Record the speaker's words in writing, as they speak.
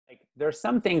there are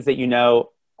some things that you know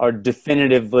are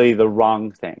definitively the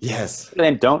wrong thing. Yes.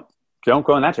 Then don't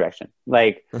go in that direction.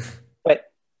 Like,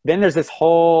 but then there's this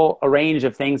whole range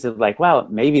of things of like, well,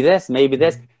 maybe this, maybe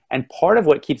this. And part of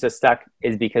what keeps us stuck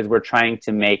is because we're trying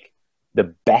to make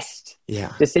the best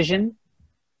Yeah. decision.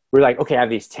 We're like, okay, I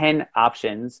have these 10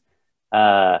 options,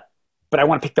 but I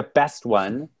want to pick the best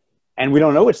one. And we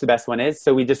don't know which the best one is.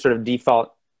 So we just sort of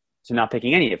default to not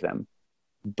picking any of them.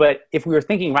 But if we were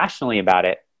thinking rationally about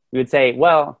it, we would say,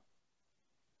 well,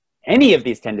 any of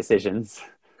these 10 decisions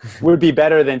would be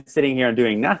better than sitting here and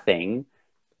doing nothing.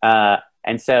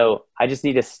 And so I just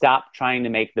need to stop trying to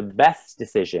make the best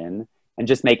decision and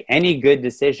just make any good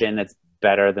decision that's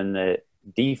better than the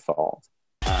default.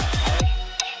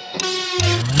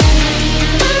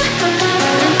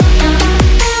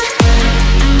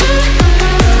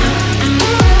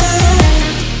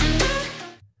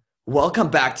 Welcome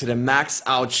back to the Max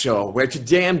Out Show, where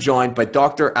today I'm joined by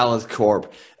Dr.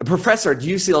 Korb, a professor at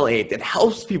UCLA that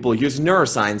helps people use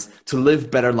neuroscience to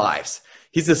live better lives.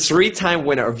 He's a 3-time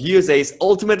winner of USA's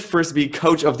Ultimate Frisbee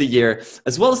Coach of the Year,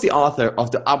 as well as the author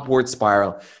of The Upward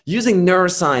Spiral, using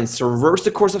neuroscience to reverse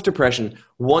the course of depression,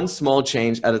 one small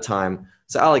change at a time.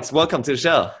 So Alex, welcome to the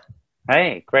show.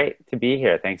 Hey, great to be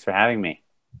here. Thanks for having me.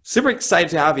 Super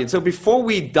excited to have you. So before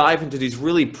we dive into these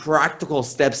really practical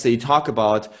steps that you talk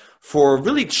about for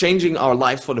really changing our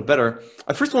lives for the better,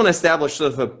 I first want to establish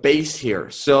sort of a base here.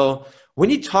 So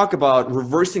when you talk about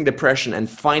reversing depression and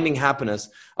finding happiness,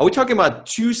 are we talking about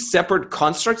two separate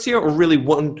constructs here, or really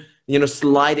one,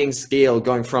 sliding scale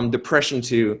going from depression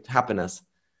to happiness?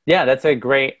 Yeah, that's a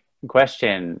great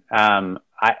question. I've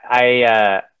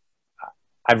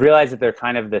realized that they're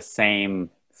kind of the same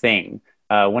thing.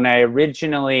 When I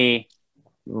originally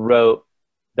wrote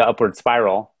The Upward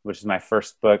Spiral, which is my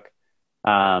first book,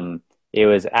 it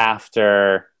was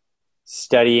after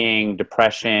studying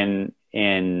depression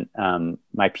in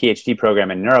my PhD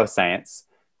program in neuroscience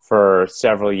for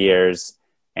several years.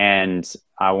 And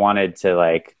I wanted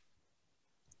to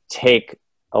take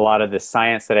a lot of the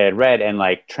science that I had read and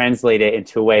translate it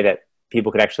into a way that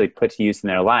people could actually put to use in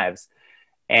their lives.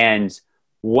 And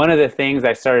one of the things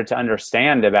I started to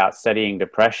understand about studying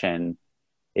depression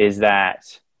is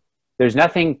that there's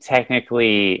nothing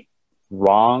technically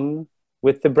wrong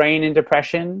with the brain in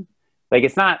depression.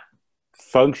 It's not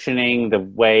functioning the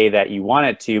way that you want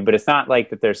it to, but it's not like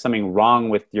that there's something wrong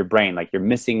with your brain, like you're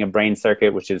missing a brain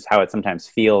circuit, which is how it sometimes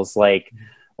feels like,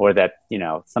 or that,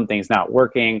 something's not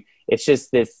working. It's just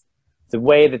the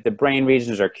way that the brain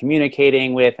regions are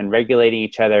communicating with and regulating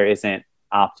each other isn't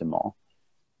optimal.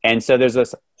 And so there's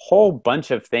this whole bunch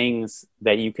of things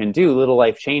that you can do, little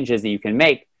life changes that you can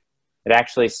make that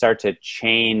actually start to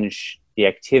change the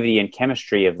activity and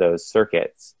chemistry of those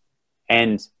circuits.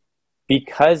 And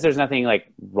because there's nothing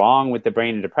wrong with the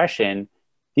brain in depression,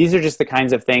 these are just the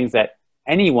kinds of things that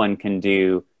anyone can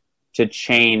do to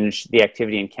change the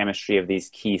activity and chemistry of these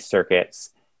key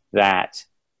circuits that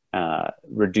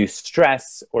reduce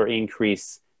stress or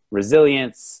increase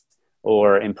resilience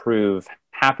or improve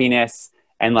happiness.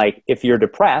 And if you're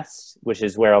depressed, which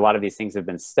is where a lot of these things have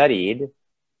been studied,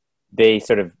 they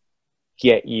sort of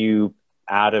get you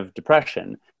out of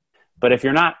depression. But if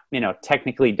you're not,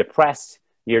 technically depressed,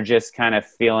 you're just kind of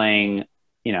feeling,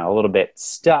 a little bit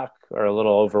stuck or a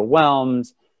little overwhelmed.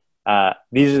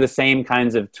 These are the same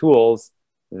kinds of tools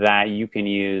that you can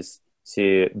use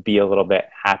to be a little bit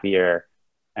happier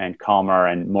and calmer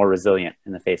and more resilient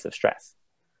in the face of stress.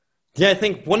 Yeah, I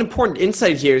think one important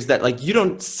insight here is that you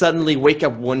don't suddenly wake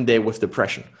up one day with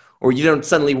depression, or you don't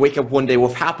suddenly wake up one day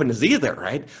with happiness either,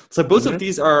 right? So both of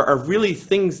these are really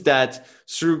things that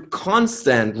through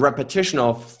constant repetition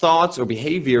of thoughts or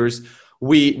behaviors,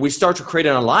 we start to create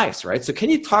in our lives, right? So can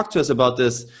you talk to us about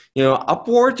this,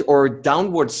 upward or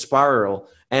downward spiral,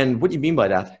 and what do you mean by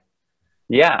that?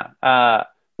 Yeah.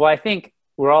 Well, I think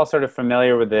we're all sort of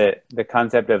familiar with the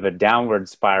concept of a downward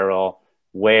spiral,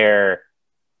 where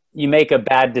you make a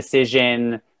bad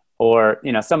decision, or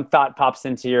some thought pops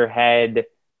into your head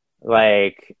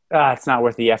it's not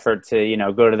worth the effort to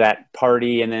go to that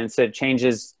party, and then so it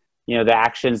changes the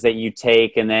actions that you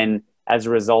take, and then as a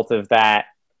result of that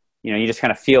you just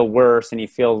kind of feel worse, and you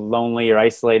feel lonely or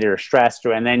isolated or stressed,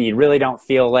 and then you really don't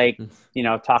feel like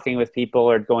talking with people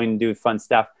or going to do fun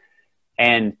stuff.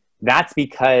 And that's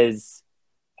because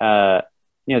the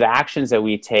actions that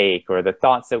we take or the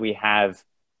thoughts that we have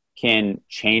can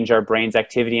change our brain's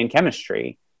activity and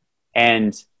chemistry.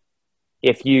 And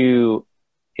if you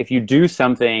do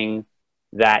something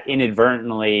that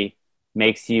inadvertently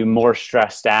makes you more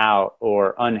stressed out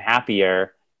or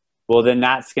unhappier, well, then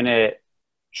that's going to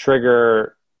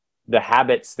trigger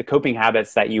the coping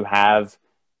habits that you have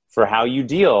for how you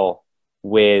deal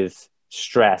with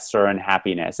stress or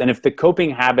unhappiness. And if the coping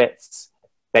habits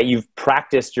that you've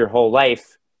practiced your whole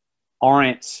life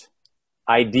aren't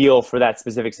ideal for that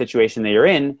specific situation that you're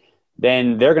in,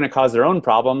 then they're going to cause their own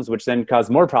problems, which then cause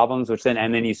more problems,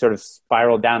 and then you sort of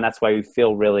spiral down. That's why you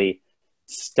feel really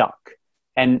stuck.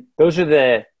 And those are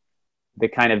the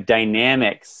kind of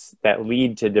dynamics that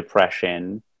lead to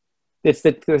depression. It's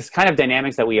this kind of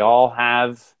dynamics that we all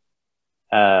have,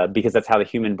 because that's how the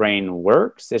human brain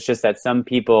works. It's just that some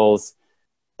people's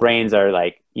brains are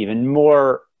like even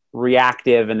more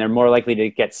reactive and they're more likely to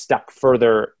get stuck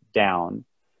further down.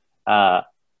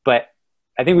 But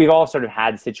I think we've all sort of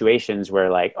had situations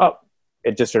where like, oh,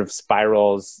 it just sort of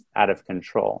spirals out of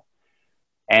control.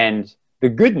 And the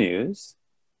good news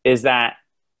is that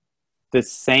the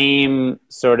same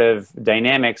sort of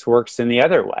dynamics works in the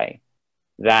other way.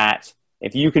 That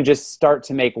if you can just start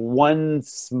to make one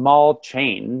small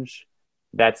change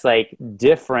that's like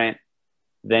different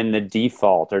than the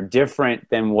default or different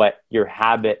than what your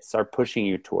habits are pushing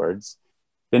you towards,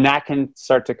 then that can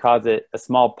start to cause a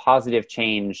small positive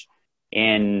change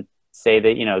in, say,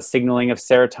 the signaling of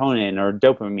serotonin or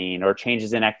dopamine, or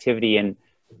changes in activity in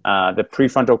the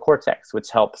prefrontal cortex,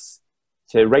 which helps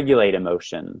to regulate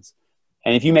emotions.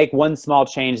 And if you make one small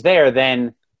change there,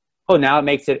 then now it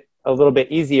makes it a little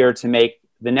bit easier to make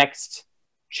the next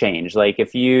change. Like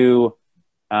if you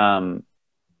can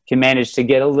manage to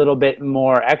get a little bit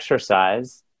more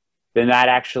exercise, then that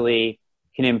actually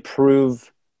can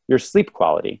improve your sleep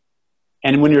quality.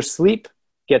 And when your sleep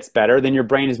gets better, then your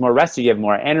brain is more rested. You have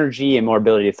more energy and more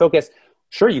ability to focus.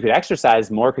 Sure, you could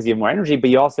exercise more because you have more energy, but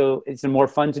it's more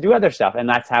fun to do other stuff. And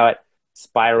that's how it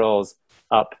spirals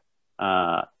up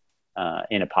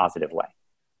in a positive way.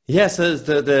 Yeah, so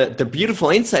the beautiful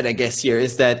insight, I guess, here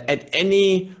is that at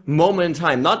any moment in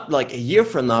time, not like a year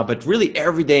from now, but really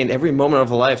every day and every moment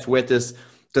of our lives, we're at this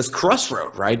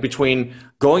crossroad, right, between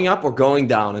going up or going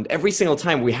down. And every single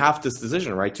time we have this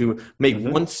decision, right, to make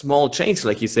one small change,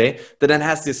 like you say, that then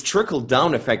has this trickle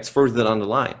down effects further down the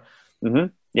line.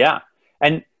 Yeah.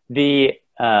 And the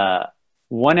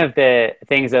one of the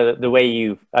things, the way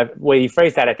you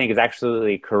phrase that, I think is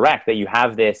absolutely correct, that you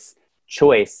have this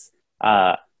choice.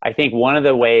 I think one of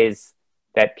the ways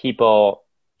that people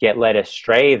get led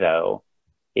astray, though,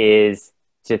 is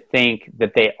to think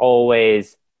that they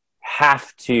always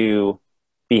have to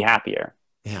be happier.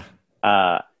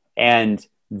 Yeah. And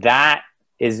that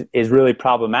is really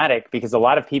problematic, because a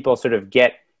lot of people sort of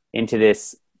get into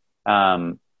this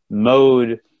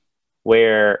mode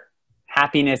where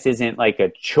happiness isn't like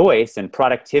a choice and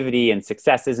productivity and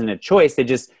success isn't a choice.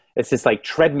 It's this like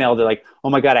treadmill. They're like, oh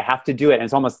my God, I have to do it. And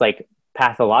it's almost like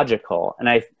pathological. And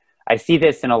I see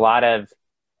this in a lot of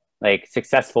like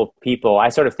successful people. I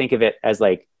sort of think of it as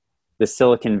like the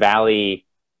Silicon Valley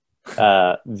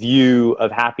view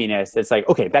of happiness. It's like,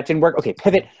 okay, that didn't work. Okay,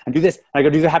 pivot and do this. And I go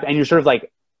do the happy. And you're sort of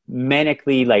like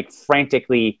manically, like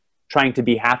frantically trying to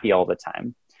be happy all the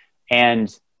time.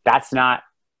 And that's not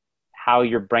how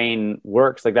your brain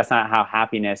works. Like that's not how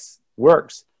happiness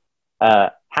works.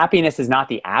 Happiness is not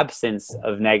the absence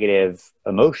of negative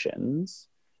emotions.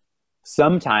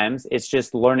 Sometimes it's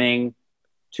just learning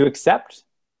to accept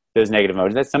those negative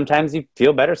emotions. That sometimes you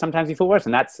feel better, sometimes you feel worse,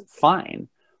 and that's fine.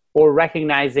 Or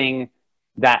recognizing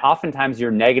that oftentimes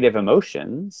your negative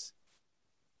emotions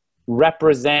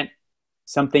represent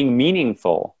something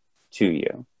meaningful to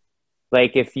you.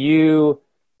 Like if you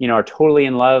are totally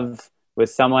in love with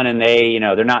someone and they,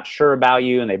 they're not sure about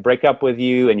you and they break up with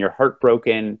you and you're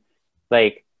heartbroken,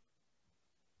 like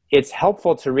it's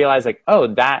helpful to realize like, oh,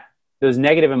 that those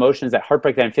negative emotions, that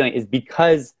heartbreak that I'm feeling is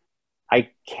because I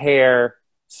care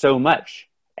so much.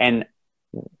 And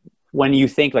when you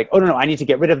think like, oh, no, I need to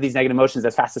get rid of these negative emotions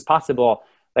as fast as possible,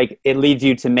 like it leads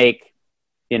you to make,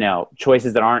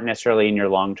 choices that aren't necessarily in your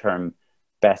long-term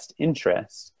best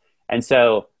interest. And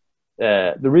so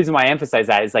the reason why I emphasize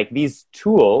that is like these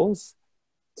tools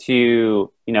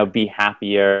to, be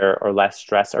happier or less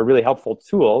stressed are really helpful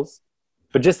tools.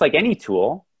 But just like any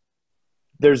tool,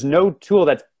 there's no tool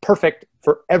that's perfect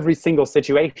for every single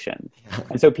situation.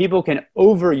 And so people can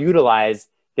overutilize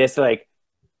this, like,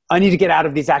 I need to get out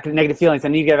of these negative feelings. I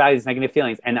need to get out of these negative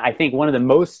feelings. And I think one of the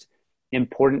most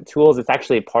important tools, it's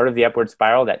actually a part of the upward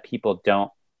spiral that people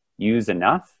don't use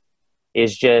enough,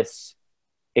 is just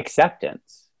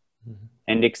acceptance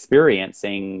and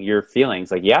experiencing your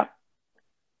feelings. Like, yeah,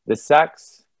 this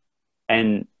sucks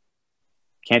and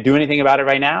can't do anything about it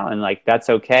right now. And like, that's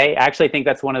okay. I actually think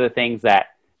that's one of the things that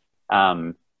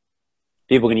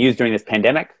people can use during this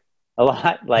pandemic a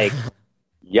lot. Like,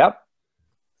 yep,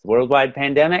 worldwide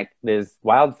pandemic, there's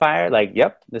wildfire. Like,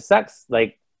 yep, this sucks.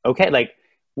 Like, okay, like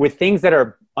with things that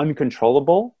are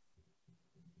uncontrollable,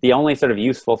 the only sort of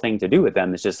useful thing to do with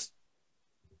them is just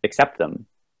accept them.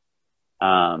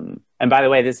 And by the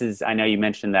way, I know you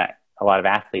mentioned that a lot of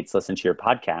athletes listen to your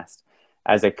podcast.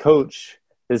 As a coach,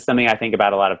 this is something I think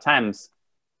about a lot of times,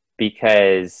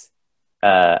 because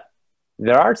there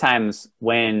are times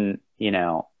when,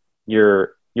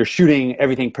 you're shooting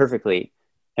everything perfectly,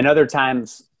 and other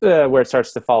times where it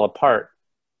starts to fall apart.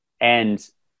 And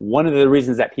one of the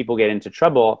reasons that people get into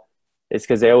trouble is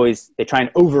because they try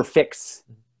and overfix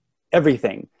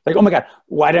everything. Like, oh my God,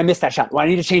 why did I miss that shot? Why do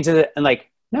I need to change it? And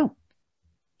like, no,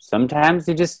 sometimes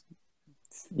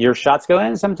your shots go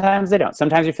in, sometimes they don't.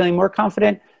 Sometimes you're feeling more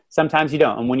confident, sometimes you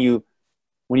don't. And when you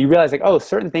realize like, oh,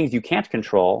 certain things you can't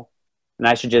control, and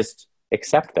I should just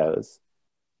accept those,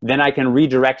 then I can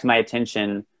redirect my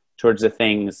attention towards the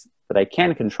things that I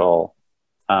can control,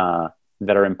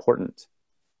 that are important.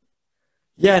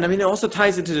 Yeah, and I mean, it also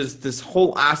ties into this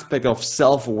whole aspect of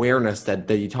self-awareness that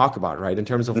you talk about, right? In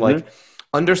terms of like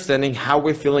understanding how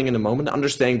we're feeling in the moment,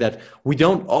 understanding that we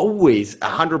don't always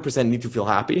 100% need to feel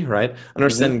happy, right?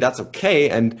 Understanding that's okay,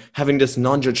 and having this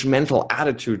non-judgmental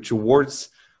attitude towards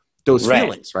those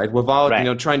feelings, right? Without,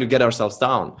 trying to get ourselves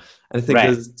down. And I think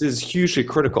this is hugely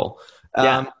critical.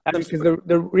 Yeah, because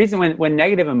the reason when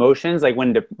negative emotions, like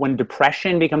when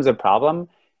depression becomes a problem,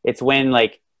 it's when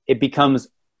like it becomes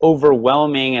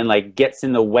overwhelming and like gets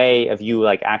in the way of you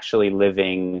like actually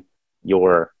living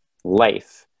your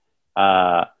life.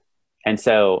 And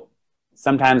so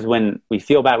sometimes when we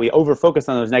feel bad, we overfocus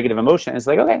on those negative emotions. It's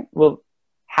like, okay, well,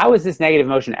 how is this negative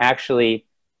emotion actually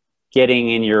getting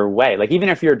in your way? Like, even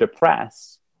if you're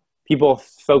depressed, people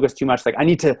focus too much. Like, I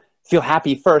need to feel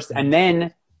happy first, and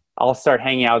then I'll start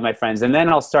hanging out with my friends, and then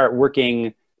I'll start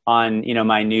working on,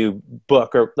 my new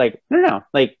book, or like, no,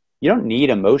 like, you don't need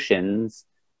emotions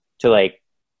to like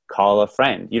call a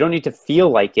friend. You don't need to feel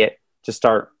like it to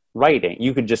start writing.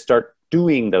 You could just start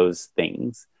doing those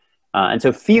things. And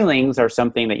so feelings are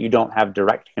something that you don't have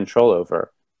direct control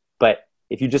over. But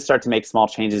if you just start to make small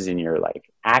changes in your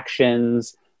like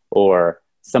actions, or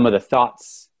some of the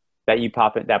thoughts that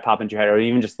pop into your head, or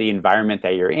even just the environment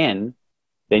that you're in,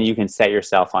 then you can set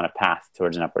yourself on a path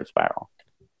towards an upward spiral.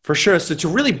 For sure. So to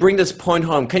really bring this point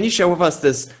home, can you share with us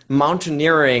this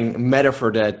mountaineering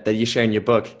metaphor that you share in your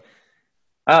book?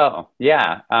 Oh,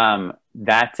 yeah.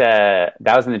 That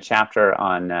was in the chapter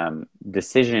on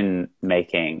decision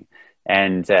making.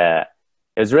 And it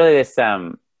was really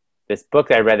this book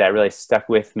that I read that really stuck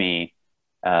with me.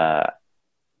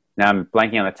 Now I'm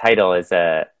blanking on the title, is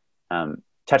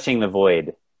Touching the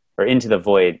Void, or Into the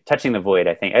Void, Touching the Void,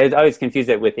 I think. I always confuse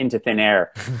it with Into Thin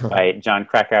Air by John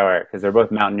Krakauer, because they're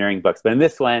both mountaineering books. But in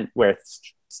this one, where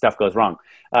stuff goes wrong,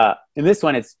 in this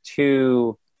one, it's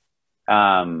two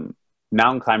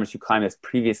mountain climbers who climb this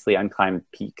previously unclimbed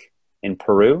peak in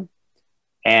Peru,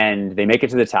 and they make it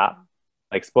to the top.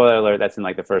 Like, spoiler alert, that's in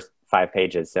like the first 5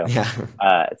 pages, so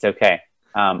it's okay.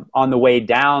 On the way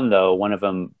down, though, one of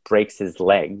them breaks his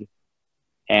leg,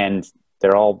 and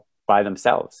they're all by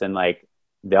themselves, and like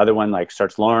the other one like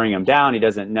starts lowering him down. He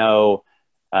doesn't know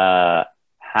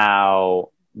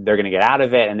how they're going to get out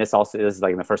of it, and this is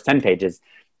like in the first 10 pages,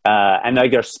 and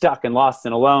like they're stuck and lost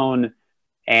and alone,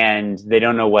 and they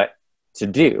don't know what to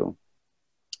do.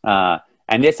 And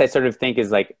this, I sort of think,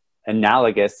 is like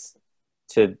analogous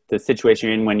to the situation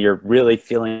you're in when you're really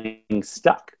feeling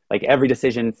stuck. Like, every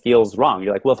decision feels wrong.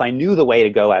 You're like, well, if I knew the way to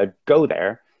go, I would go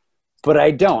there, but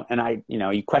I don't. And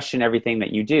you question everything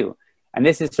that you do. And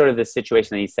this is sort of the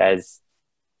situation that he says,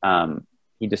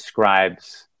 he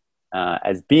describes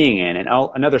as being in. And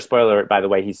another spoiler alert, by the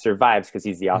way, he survives because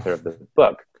he's the author of the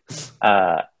book.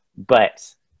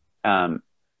 But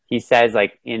he says,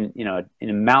 like, in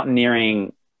a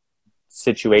mountaineering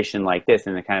situation like this,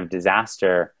 in a kind of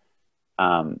disaster,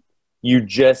 you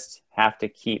just have to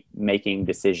keep making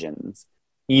decisions,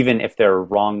 even if they're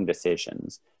wrong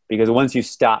decisions, because once you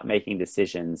stop making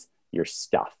decisions, you're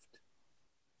stuffed.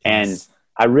 And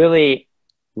I really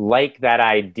like that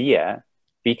idea,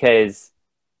 because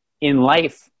in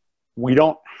life, we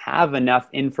don't have enough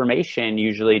information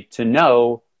usually to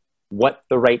know what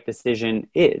the right decision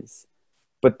is.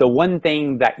 But the one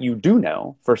thing that you do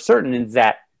know for certain is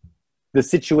that the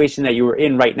situation that you are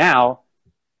in right now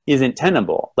isn't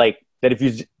tenable. Like, that if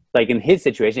you, like in his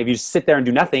situation, if you just sit there and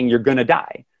do nothing, you're going to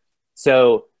die.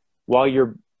 So while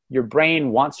your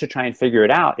brain wants to try and figure it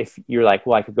out, if you're like,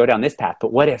 well, I could go down this path,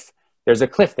 but what if there's a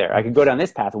cliff there? I could go down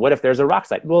this path. What if there's a rock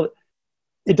slide? Well,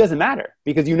 it doesn't matter,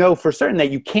 because you know for certain that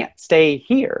you can't stay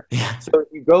here. Yeah. So if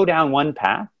you go down one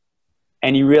path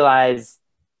and you realize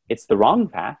it's the wrong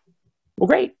path, well,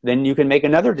 great. Then you can make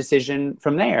another decision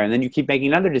from there, and then you keep making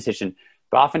another decision.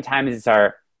 but oftentimes it's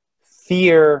our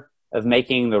fear of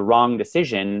making the wrong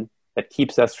decision that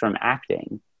keeps us from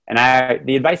acting. And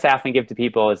the advice I often give to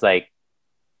people is like,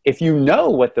 if you know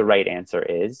what the right answer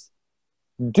is,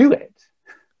 do it.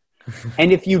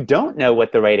 And if you don't know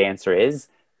what the right answer is,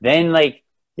 then like,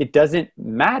 it doesn't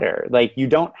matter. Like, you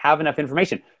don't have enough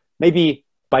information. Maybe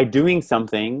by doing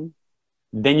something,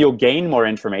 then you'll gain more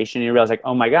information and you realize like,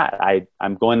 oh my God,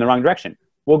 I'm going the wrong direction.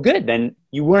 Well, good. Then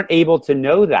you weren't able to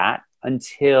know that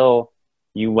until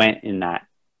you went in that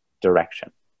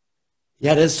direction.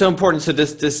 Yeah, that's so important. So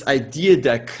this idea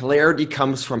that clarity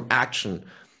comes from action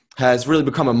has really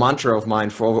become a mantra of mine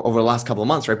for over the last couple of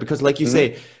months, right? Because like you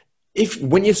say,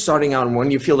 when you're starting out and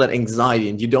when you feel that anxiety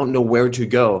and you don't know where to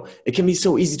go, it can be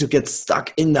so easy to get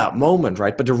stuck in that moment,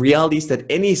 right? But the reality is that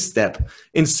any step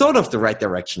in sort of the right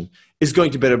direction is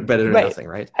going to be better than nothing,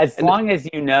 right? As long as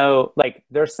you know, like,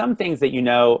 there are some things that you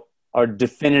know are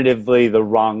definitively the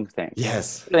wrong thing.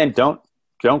 Yes. Then don't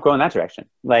go in that direction.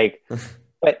 Like,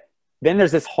 but then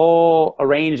there's this whole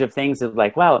range of things of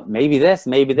like, well, maybe this,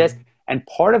 maybe this. And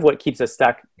part of what keeps us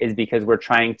stuck is because we're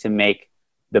trying to make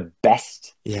the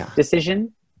best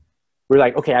decision. We're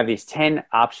like, okay, I have these 10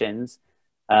 options,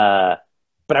 but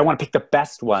I want to pick the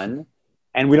best one.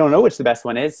 And we don't know which the best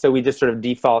one is. So we just sort of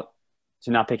default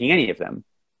to not picking any of them.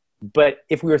 But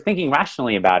if we were thinking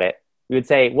rationally about it, we would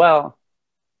say, well,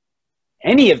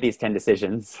 any of these 10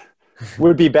 decisions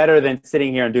would be better than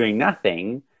sitting here and doing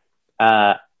nothing.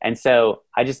 And so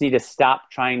I just need to stop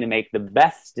trying to make the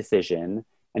best decision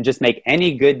and just make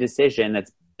any good decision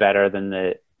that's better than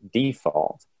the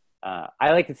default.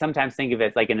 I like to sometimes think of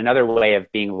it like in another way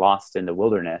of being lost in the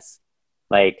wilderness.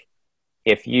 Like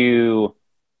if you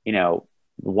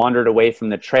wandered away from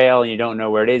the trail and you don't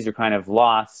know where it is, you're kind of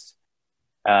lost.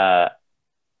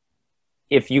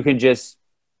 If you can just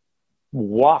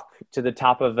walk to the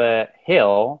top of a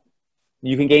hill,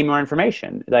 you can gain more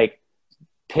information. Like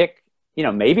pick,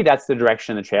 maybe that's the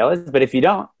direction the trail is, but if you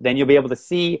don't, then you'll be able to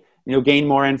see and you'll gain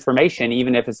more information,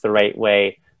 even if it's the right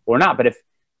way or not. But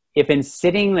if in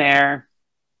sitting there,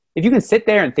 if you can sit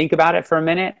there and think about it for a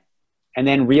minute and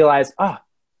then realize, oh,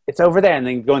 it's over there, and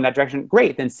then go in that direction,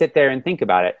 great, then sit there and think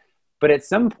about it. But at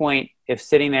some point, if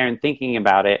sitting there and thinking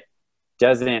about it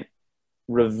doesn't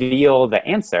reveal the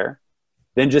answer,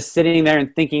 then just sitting there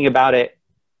and thinking about it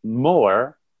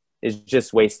more is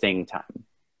just wasting time.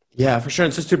 Yeah, for sure.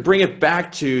 And so to bring it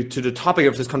back to the topic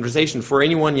of this conversation, for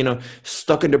anyone,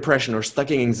 stuck in depression or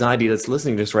stuck in anxiety that's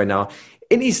listening to this right now,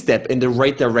 any step in the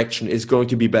right direction is going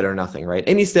to be better than nothing, right?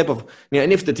 Any step of,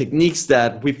 any of the techniques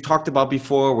that we've talked about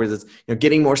before, whether it's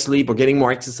getting more sleep or getting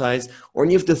more exercise, or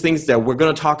any of the things that we're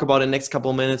going to talk about in the next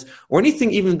couple of minutes, or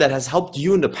anything even that has helped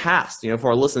you in the past, for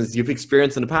our listeners, you've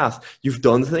experienced in the past, you've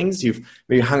done things, you've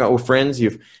maybe hung out with friends,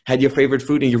 you've had your favorite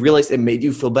food, and you realized it made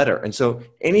you feel better. And so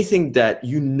anything that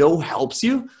helps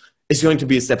you is going to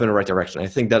be a step in the right direction. I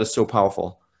think that is so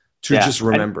powerful to just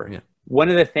remember. And one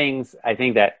of the things I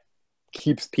think that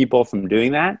keeps people from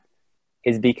doing that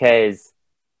is because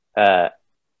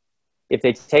if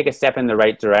they take a step in the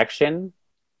right direction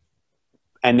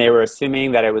and they were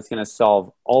assuming that it was going to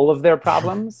solve all of their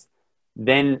problems,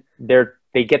 then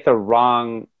they get the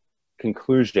wrong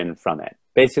conclusion from it.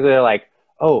 Basically, they're like,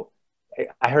 oh,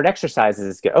 I heard exercise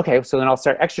is good. Okay, so then I'll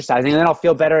start exercising and then I'll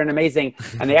feel better and amazing.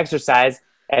 And they exercise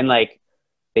and like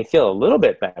they feel a little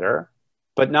bit better,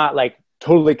 but not like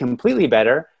totally completely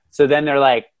better. So then they're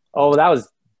like, oh, that was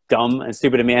dumb and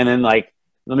stupid of me. And then like,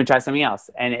 let me try something else.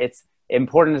 And it's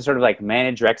important to sort of like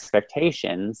manage your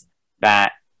expectations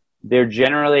that there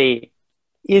generally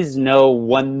is no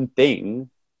one thing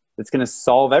that's going to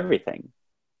solve everything.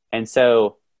 And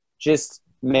so just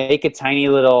make a tiny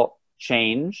little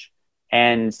change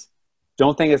and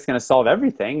don't think it's going to solve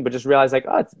everything, but just realize like,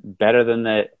 oh, it's better than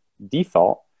the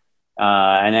default.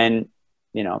 And then,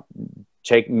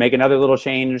 make another little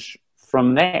change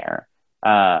from there.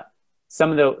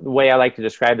 Some of the way I like to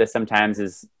describe this sometimes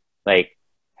is like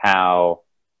how,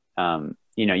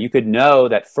 you could know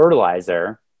that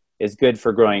fertilizer is good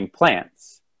for growing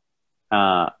plants.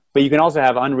 But you can also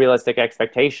have unrealistic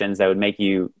expectations that would make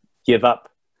you give up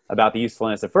about the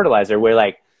usefulness of fertilizer, where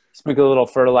like sprinkle a little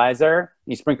fertilizer,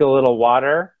 you sprinkle a little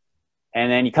water,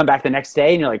 and then you come back the next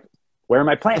day and you're like, where are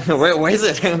my plants? Where is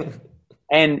it?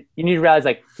 And you need to realize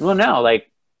like, well, no,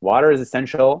 like water is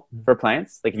essential for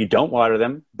plants. Like if you don't water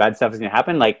them, bad stuff is going to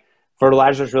happen. Like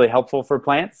fertilizer is really helpful for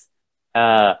plants.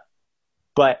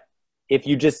 But if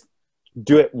you just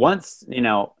do it once,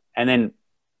 and then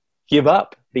give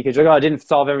up because you're like, oh, I didn't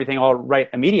solve everything all right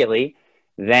immediately,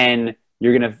 then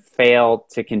you're going to fail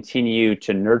to continue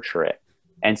to nurture it.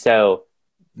 And so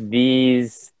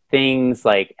these things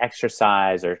like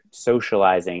exercise or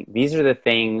socializing, these are the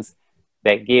things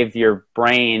that give your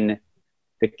brain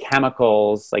the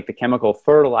chemicals, like the chemical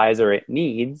fertilizer it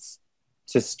needs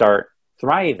to start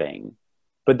thriving.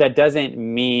 But that doesn't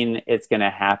mean it's going to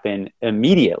happen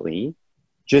immediately.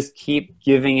 Just keep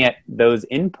giving it those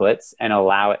inputs and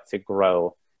allow it to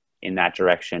grow in that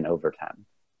direction over time.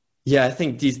 Yeah, I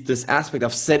think this aspect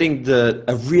of setting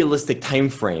a realistic time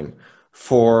frame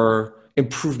for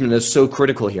improvement is so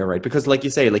critical here, right? Because like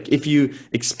you say, like if you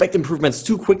expect improvements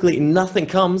too quickly and nothing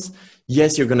comes,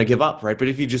 yes, you're going to give up, right? But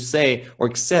if you just say or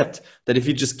accept that if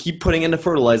you just keep putting in the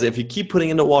fertilizer, if you keep putting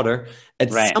in the water,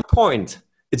 at some point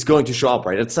it's going to show up,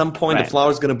 right? At some point the flower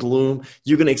is going to bloom,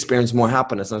 you're going to experience more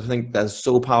happiness. And I think that's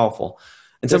so powerful.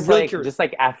 And just so I'm really like, curious. Just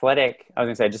like athletic, I was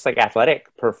going to say, just like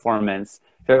athletic performance.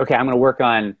 So, okay, I'm going to work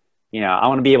on, I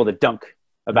want to be able to dunk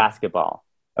a basketball.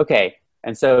 Okay.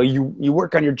 And so you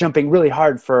work on your jumping really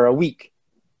hard for a week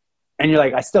and you're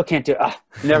like, I still can't do it. I'm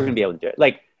never going to be able to do it.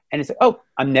 Like, and it's like, oh,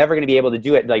 I'm never going to be able to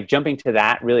do it. Like jumping to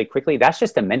that really quickly. That's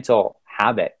just a mental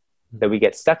habit that we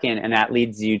get stuck in. And that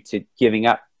leads you to giving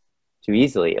up too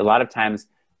easily. A lot of times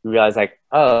we realize like,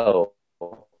 oh,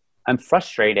 I'm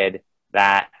frustrated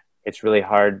that it's really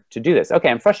hard to do this. Okay.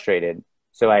 I'm frustrated.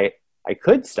 So I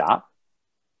could stop,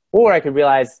 or I could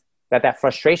realize that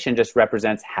frustration just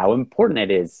represents how important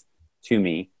it is to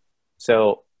me.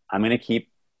 So I'm going to keep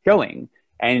going.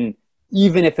 And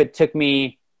even if it took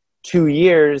me 2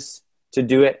 years to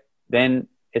do it, then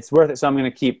it's worth it. So I'm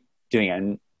going to keep doing it.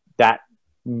 And that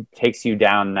takes you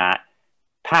down that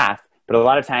path. But a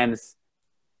lot of times,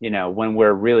 when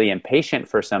we're really impatient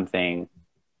for something,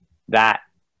 that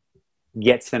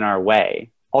gets in our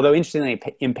way. Although interestingly,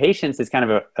 impatience is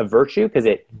kind of a virtue because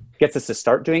it gets us to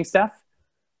start doing stuff.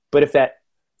 But if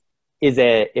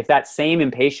that same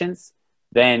impatience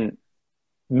then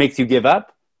makes you give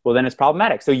up, well, then it's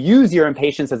problematic. So use your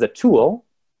impatience as a tool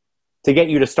to get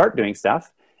you to start doing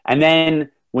stuff. And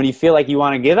then when you feel like you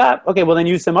want to give up, okay, well then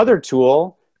use some other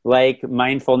tool like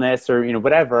mindfulness or,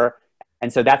 whatever.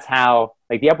 And so that's how,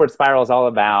 like, the upward spiral is all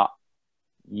about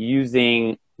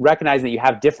recognizing that you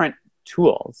have different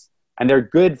tools and they're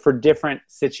good for different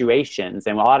situations.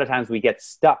 And a lot of times we get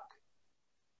stuck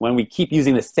when we keep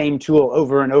using the same tool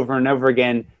over and over and over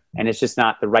again, and it's just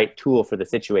not the right tool for the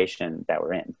situation that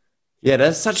we're in. Yeah,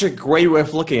 that's such a great way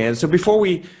of looking at it. So before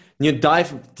we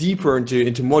dive deeper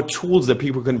into more tools that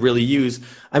people can really use,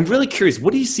 I'm really curious,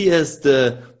 what do you see as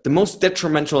the most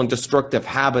detrimental and destructive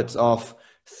habits of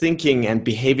thinking and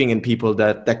behaving in people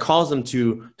that cause them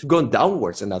to go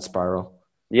downwards in that spiral?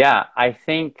 Yeah, I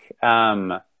think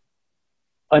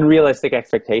unrealistic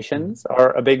expectations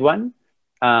are a big one.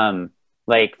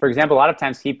 Like, for example, a lot of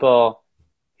times people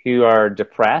who are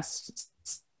depressed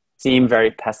seem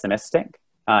very pessimistic.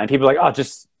 And people are like, oh,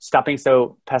 just stop being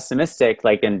so pessimistic,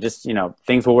 like, and just,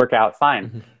 things will work out fine.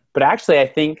 Mm-hmm. But actually, I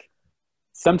think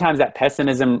sometimes that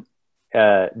pessimism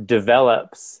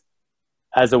develops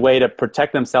as a way to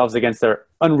protect themselves against their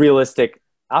unrealistic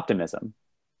optimism.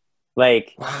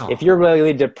 Like, if you're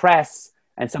really depressed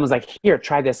and someone's like, here,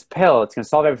 try this pill, it's going to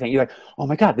solve everything. You're like, oh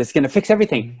my God, this is going to fix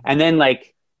everything. Mm-hmm. And then,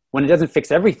 like, when it doesn't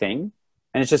fix everything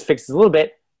and it just fixes a little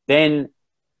bit, then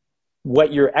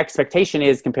what your expectation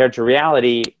is compared to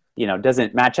reality,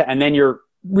 doesn't match up. And then you're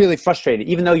really frustrated,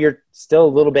 even though you're still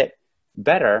a little bit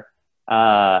better.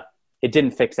 It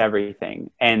didn't fix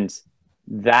everything. And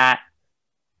that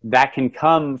can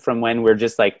come from when we're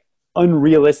just like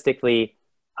unrealistically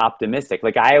optimistic.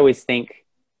 Like, I always think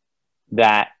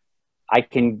that I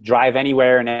can drive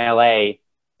anywhere in LA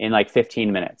in like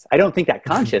 15 minutes. I don't think that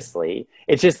consciously.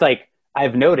 It's just like,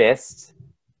 I've noticed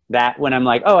that when I'm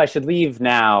like, oh, I should leave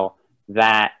now,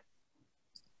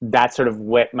 that's sort of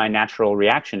what my natural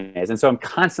reaction is. And so I'm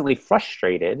constantly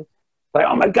frustrated, like,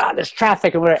 oh my God, there's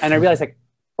traffic. And I realize, like,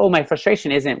 oh, my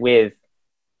frustration isn't with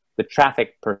the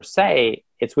traffic per se,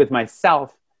 it's with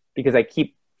myself because I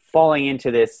keep falling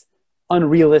into this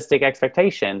unrealistic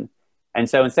expectation. And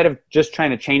so instead of just trying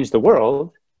to change the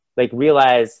world, like,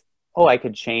 realize, oh, I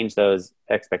could change those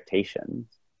expectations.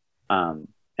 And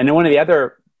then one of the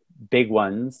other big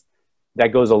ones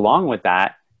that goes along with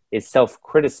that is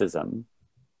self-criticism.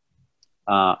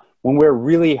 When we're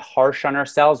really harsh on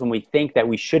ourselves, when we think that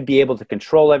we should be able to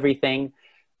control everything,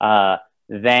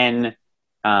 then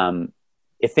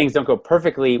if things don't go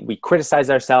perfectly, we criticize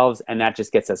ourselves, and that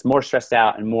just gets us more stressed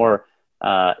out and more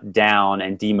down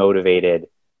and demotivated.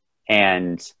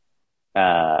 And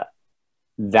that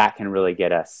can really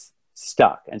get us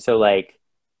stuck. And so, like,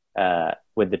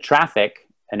 with the traffic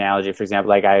analogy, for example,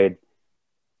 like, I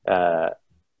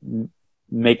would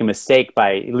make a mistake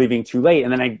by leaving too late,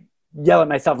 and then I yell at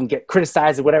myself and get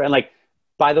criticized or whatever. And like,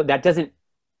 that doesn't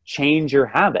change your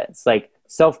habits. Like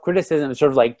self-criticism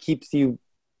sort of like keeps you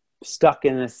stuck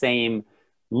in the same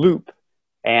loop.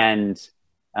 And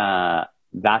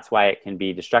that's why it can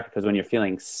be destructive, because when you're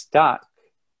feeling stuck,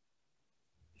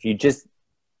 if you just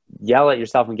yell at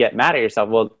yourself and get mad at yourself,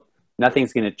 well,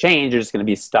 nothing's going to change. You're just going to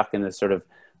be stuck in this sort of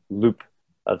loop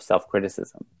of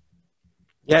self-criticism.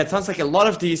 Yeah, it sounds like a lot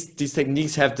of these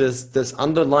techniques have this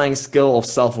underlying skill of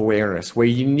self-awareness, where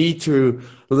you need to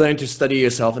learn to study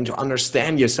yourself and to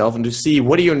understand yourself and to see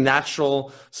what are your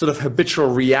natural sort of habitual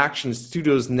reactions to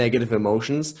those negative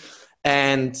emotions,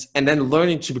 and then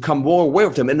learning to become more aware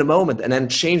of them in the moment and then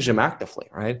change them actively,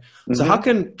 right? Mm-hmm. So how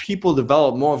can people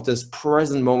develop more of this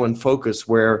present moment focus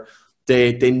where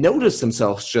they notice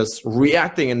themselves just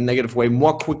reacting in a negative way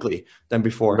more quickly than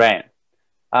before? Right.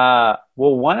 Well,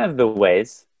 one of the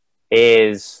ways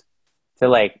is to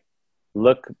like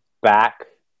look back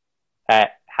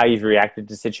at how you've reacted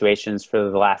to situations for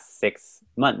the last 6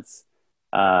 months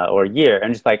or year,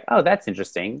 and just like, oh, that's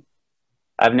interesting.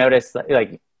 I've noticed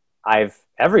like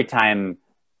every time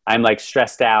I'm like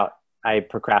stressed out, I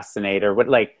procrastinate or what.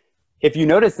 Like, if you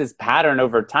notice this pattern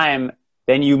over time,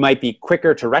 then you might be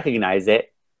quicker to recognize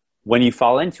it when you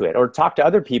fall into it, or talk to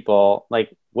other people.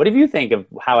 Like, what do you think of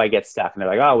how I get stuck? And they're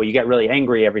like, oh, well, you get really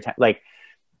angry every time. Like,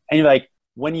 and you're like,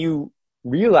 when you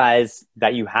realize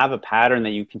that you have a pattern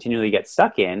that you continually get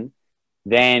stuck in,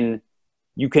 then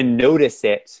you can notice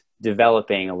it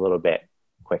developing a little bit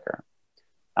quicker.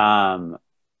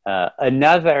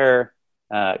 Another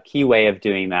key way of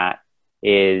doing that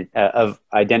is of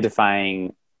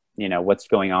identifying, what's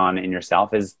going on in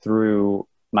yourself is through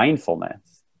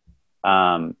mindfulness.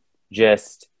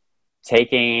 Just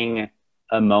taking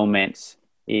a moment,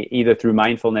 either through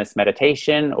mindfulness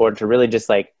meditation or to really just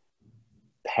like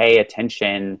pay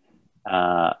attention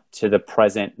to the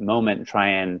present moment and try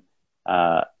and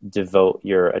devote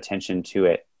your attention to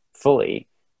it fully.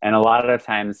 And a lot of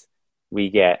times we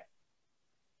get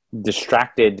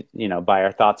distracted, by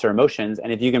our thoughts or emotions.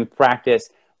 And if you can practice,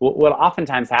 what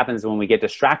oftentimes happens when we get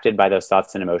distracted by those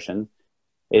thoughts and emotions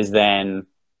is then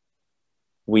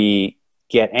we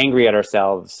get angry at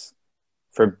ourselves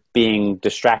for being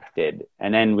distracted.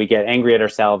 And then we get angry at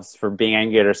ourselves for being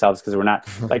angry at ourselves because we're not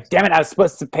like, damn it, I was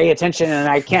supposed to pay attention and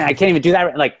I can't even do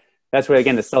that. Like, that's where,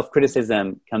 again, the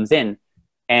self-criticism comes in.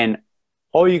 And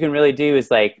all you can really do is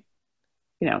like,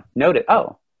 note it.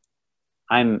 Oh,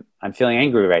 I'm feeling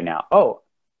angry right now. Oh,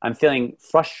 I'm feeling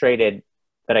frustrated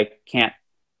that I can't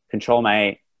control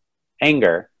my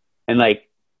anger. And like,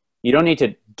 you don't need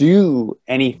to do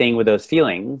anything with those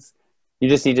feelings. You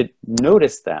just need to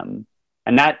notice them.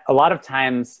 And that a lot of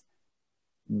times,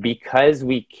 because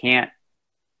we can't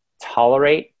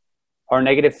tolerate our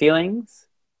negative feelings,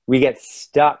 we get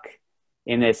stuck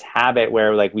in this habit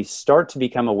where like we start to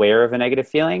become aware of a negative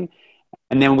feeling.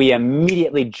 And then we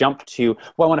immediately jump to,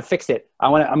 well, I want to fix it.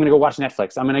 I'm going to go watch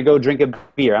Netflix. I'm going to go drink a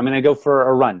beer. I'm going to go for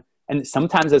a run. And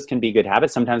sometimes those can be good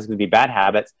habits. Sometimes it can be bad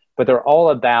habits, but they're all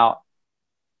about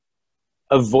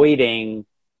avoiding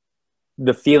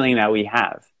the feeling that we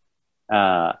have.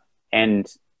 And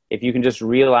if you can just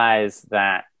realize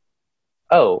that,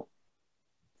 oh,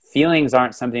 feelings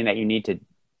aren't something that you need to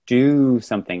do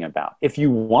something about. If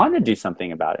you want to do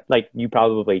something about it, like you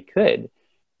probably could.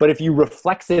 But if you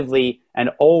reflexively and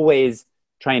always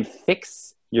try and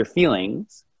fix your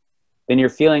feelings, then your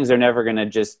feelings are never going to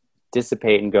just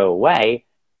dissipate and go away.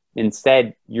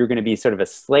 Instead, you're going to be sort of a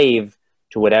slave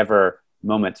to whatever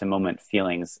moment-to-moment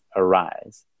feelings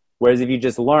arise. Whereas if you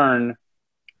just learn,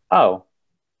 oh,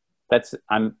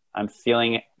 I'm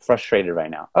feeling frustrated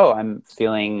right now. Oh, I'm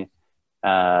feeling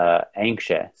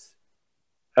anxious.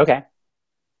 Okay.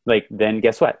 Like, then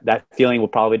guess what? That feeling will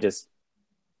probably just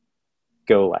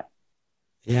go away.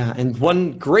 Yeah, and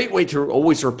one great way to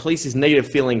always replace these negative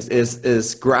feelings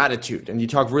is gratitude. And you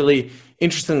talk really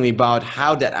interestingly about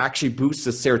how that actually boosts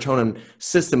the serotonin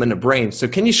system in the brain. So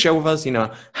can you share with us,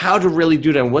 how to really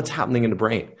do that and what's happening in the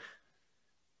brain?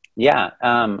 Yeah.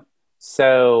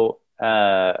 So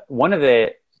one of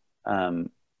the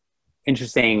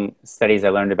interesting studies I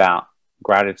learned about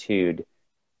gratitude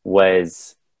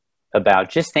was about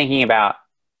just thinking about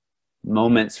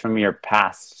moments from your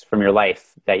past, from your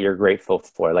life that you're grateful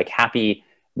for, like happy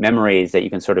memories that you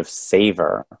can sort of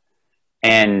savor.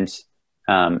 And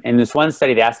in this one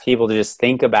study, they asked people to just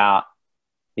think about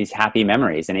these happy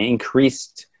memories, and it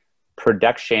increased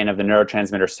production of the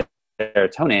neurotransmitter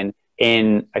serotonin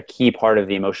in a key part of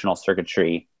the emotional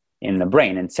circuitry in the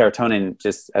brain. And serotonin,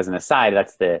 just as an aside,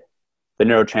 that's the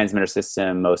neurotransmitter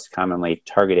system most commonly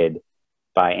targeted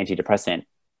by antidepressant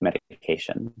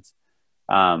medications.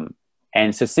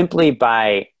 And so simply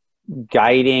by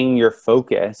guiding your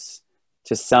focus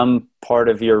to some part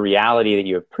of your reality that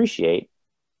you appreciate,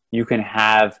 you can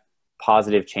have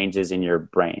positive changes in your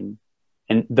brain.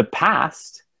 And the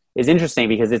past is interesting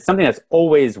because it's something that's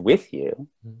always with you.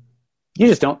 You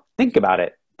just don't think about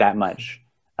it that much.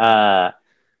 But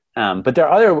there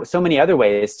are so many other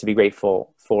ways to be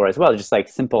grateful for as well, just like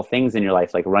simple things in your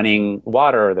life, like running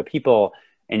water or the people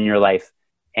in your life.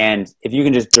 And if you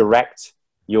can just direct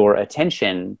your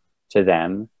attention to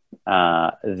them,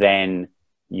 then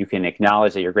you can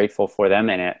acknowledge that you're grateful for them,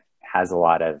 and it has a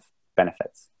lot of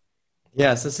benefits.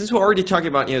 Yeah, so since we're already talking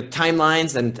about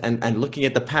timelines and looking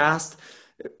at the past,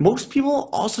 most people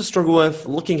also struggle with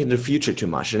looking into the future too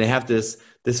much, and they have this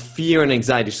fear and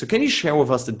anxiety. So can you share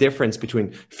with us the difference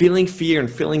between feeling fear and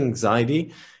feeling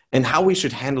anxiety, and how we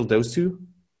should handle those two?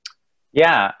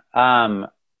 Yeah.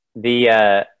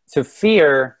 So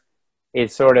fear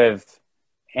is sort of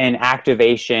an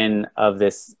activation of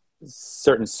this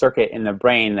certain circuit in the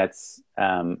brain that's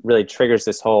really triggers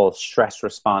this whole stress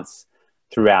response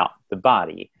throughout the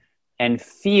body. And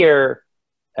fear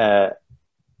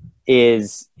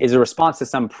is a response to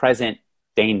some present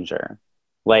danger.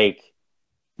 Like,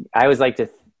 I always like to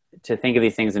think of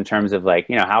these things in terms of like,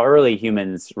 how early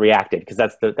humans reacted, because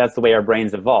that's the way our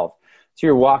brains evolved. So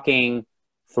you're walking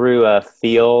through a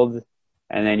field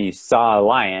and then you saw a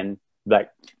lion, like,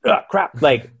 oh, crap,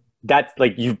 like that's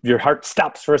like your heart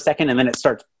stops for a second and then it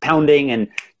starts pounding and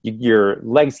your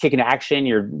legs kick into action,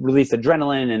 you release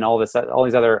adrenaline and all these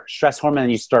other stress hormones,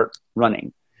 and you start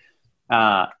running.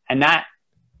 And that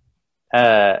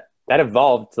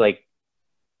evolved to like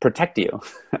protect you.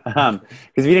 Because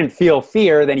if you didn't feel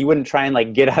fear, then you wouldn't try and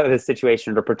like get out of the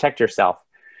situation to protect yourself.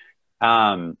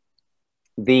 The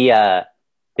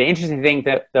interesting thing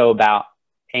though about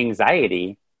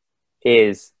anxiety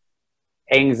is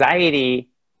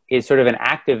sort of an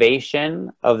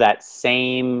activation of that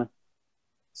same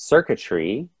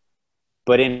circuitry,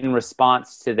 but in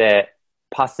response to the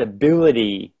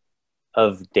possibility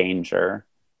of danger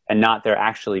and not there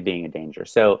actually being a danger.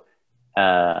 So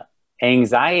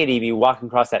anxiety, be walking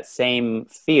across that same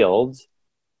field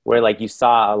where like you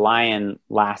saw a lion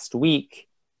last week,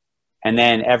 and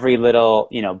then every little,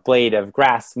 blade of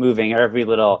grass moving, or every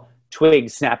little twig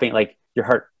snapping, like your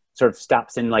heart sort of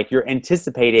stops, and like you're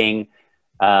anticipating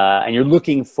and you're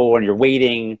looking for, and you're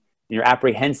waiting, and you're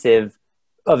apprehensive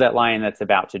of that lion that's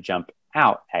about to jump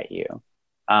out at you.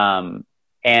 And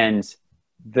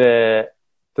the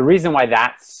reason why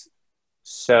that's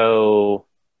so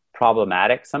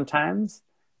problematic sometimes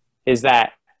is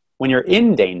that when you're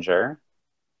in danger,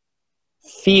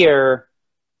 fear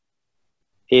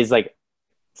is like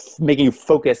making you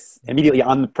focus immediately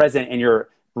on the present, and you're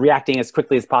reacting as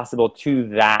quickly as possible to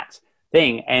that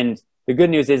thing. And the good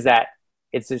news is that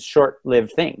it's a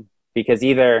short-lived thing, because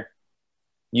either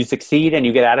you succeed and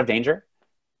you get out of danger,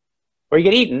 or you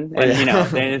get eaten, and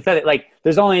and instead, like,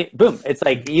 there's only boom. It's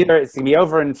like either it's gonna be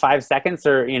over in 5 seconds,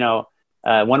 or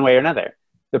one way or another.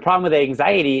 The problem with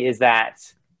anxiety is that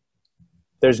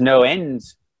there's no end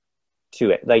to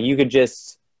it. Like, you're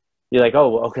like,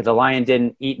 oh, okay, the lion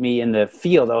didn't eat me in the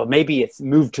field. Oh, maybe it's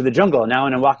moved to the jungle now,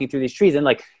 and I'm walking through these trees,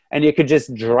 and it could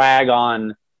just drag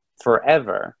on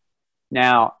forever.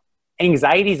 Now,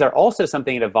 anxieties are also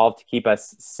something that evolved to keep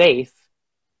us safe.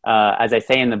 As I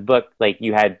say in the book, like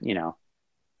you had,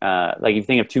 like you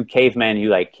think of two cavemen who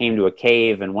like came to a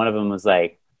cave, and one of them was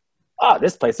like, oh,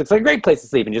 this place looks like a great place to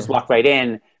sleep, and just walked right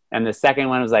in. And the second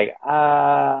one was like,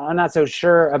 I'm not so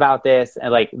sure about this.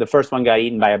 And like the first one got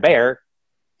eaten by a bear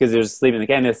because it was sleeping in the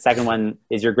cave. And the second one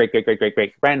is your great, great, great, great,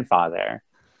 great grandfather.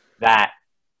 That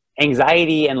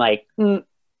anxiety and like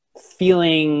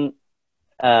feeling,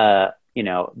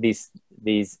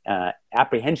 these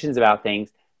apprehensions about things,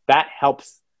 that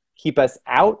helps keep us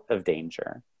out of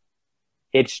danger.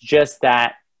 It's just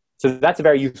that, so that's a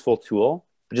very useful tool.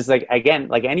 But just like, again,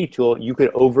 like any tool, you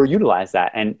could overutilize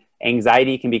that. And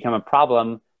anxiety can become a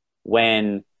problem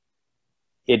when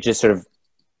it just sort of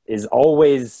is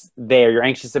always there. You're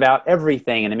anxious about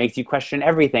everything, and it makes you question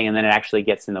everything. And then it actually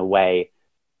gets in the way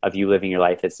of you living your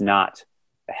life. It's not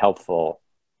a helpful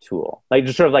tool. Like,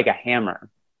 just sort of like a hammer.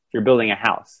 If you're building a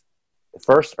house, the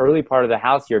first early part of the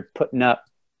house, you're putting up,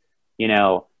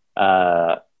 the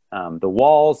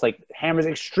walls. Like, hammer is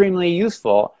extremely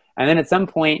useful. And then at some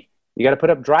point, you got to put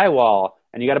up drywall,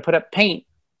 and you got to put up paint.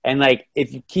 And like,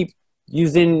 if you keep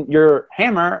using your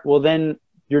hammer, well, then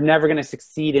you're never going to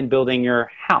succeed in building your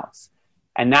house.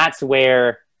 And that's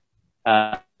where,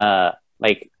 where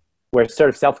sort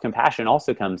of self-compassion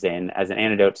also comes in as an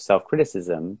antidote to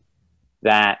self-criticism.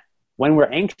 That when we're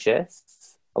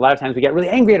anxious, a lot of times we get really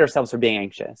angry at ourselves for being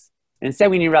anxious. And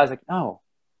instead, we need to realize, like, oh,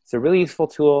 It's a really useful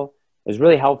tool. It was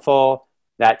really helpful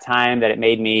that time that it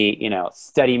made me,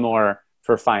 study more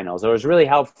for finals. Or it was really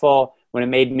helpful when it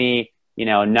made me,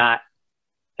 not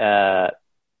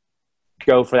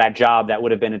go for that job that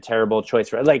would have been a terrible choice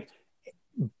for like.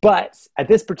 But at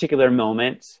this particular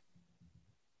moment,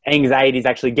 anxiety is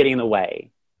actually getting in the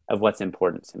way of what's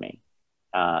important to me.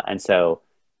 And so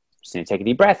just going to take a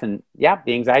deep breath, and yeah,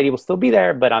 the anxiety will still be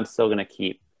there, but I'm still going to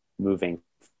keep moving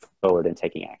forward and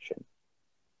taking action.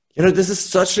 This is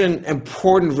such an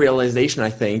important realization,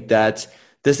 I think, that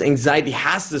this anxiety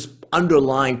has this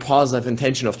underlying positive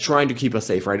intention of trying to keep us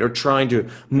safe, right? Or trying to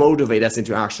motivate us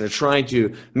into action, or trying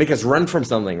to make us run from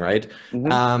something, right?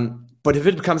 Mm-hmm. But if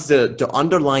it becomes the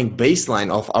underlying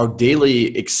baseline of our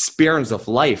daily experience of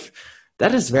life,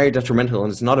 that is very detrimental,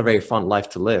 and it's not a very fun life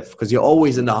to live, because you're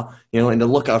always in the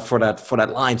lookout for that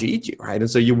lion to eat you, right? And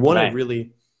so you want to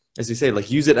really, as you say, like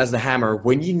use it as the hammer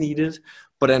when you need it,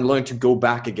 but then learn to go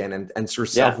back again and sort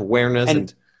of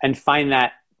self-awareness and find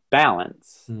that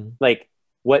balance. Like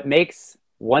what makes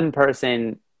one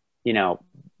person,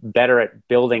 better at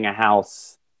building a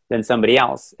house than somebody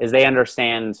else is they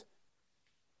understand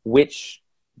which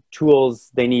tools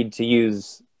they need to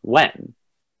use when.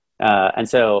 And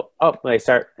so, they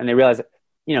start and they realize,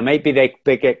 maybe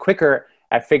they get quicker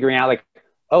at figuring out like,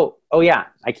 oh yeah,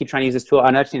 I keep trying to use this tool.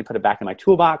 I just need to put it back in my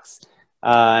toolbox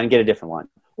and get a different one.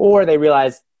 Or they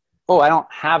realize, I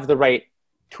don't have the right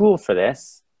tool for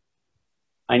this.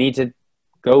 I need to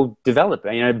go develop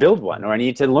it, build one, or I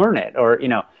need to learn it, or,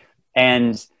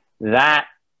 and that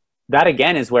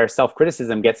again is where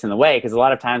self-criticism gets in the way. Because a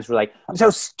lot of times we're like, I'm so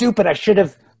stupid. I should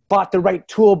have bought the right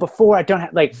tool before. I don't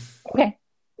have okay.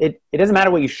 It doesn't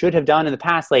matter what you should have done in the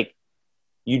past. Like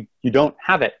you don't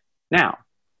have it now.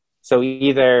 So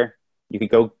either you could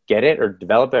go get it or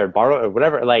develop it or borrow it or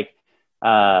whatever.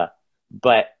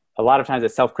 But a lot of times the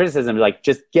self-criticism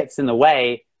just gets in the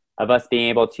way of us being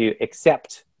able to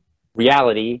accept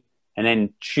reality and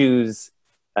then choose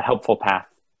a helpful path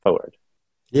forward.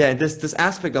 Yeah, this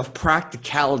aspect of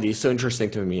practicality is so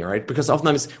interesting to me, right? Because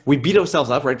oftentimes we beat ourselves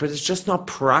up, right? But it's just not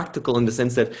practical in the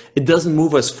sense that it doesn't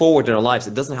move us forward in our lives.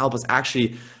 It doesn't help us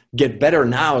actually get better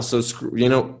now. So,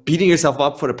 beating yourself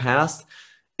up for the past,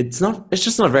 it's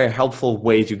just not a very helpful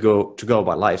way to go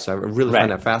about life. So I really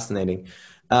find that fascinating.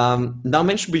 Now,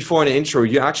 mentioned before in the intro,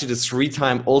 you're actually the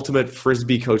 3-time Ultimate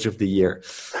Frisbee Coach of the Year.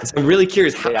 So I'm really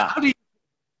curious, how do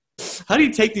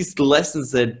you take these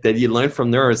lessons that you learned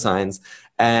from neuroscience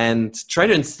and try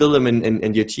to instill them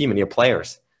in your team and your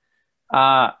players?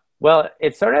 Well,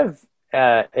 it sort of,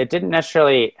 it didn't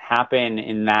necessarily happen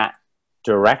in that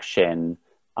direction.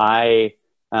 I've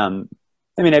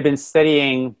been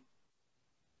studying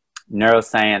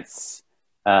neuroscience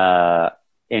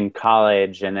in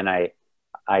college, and then I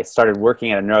started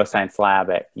working at a neuroscience lab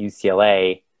at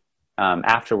UCLA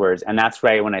afterwards. And that's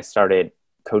right when I started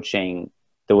coaching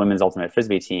the women's ultimate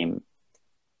Frisbee team.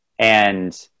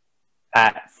 And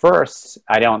at first,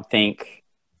 I don't think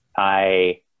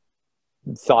I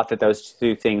thought that those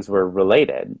two things were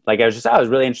related. Like I was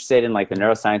really interested in the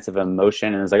neuroscience of emotion,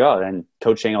 and I was like, and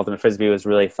coaching ultimate Frisbee was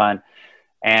really fun.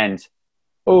 And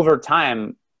over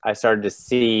time, I started to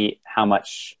see how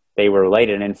much they were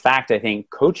related. And in fact, I think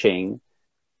coaching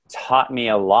taught me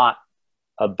a lot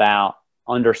about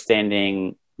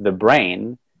understanding the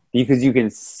brain, because you can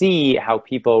see how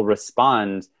people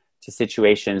respond to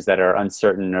situations that are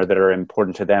uncertain or that are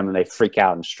important to them, and they freak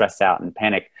out and stress out and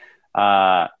panic.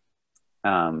 And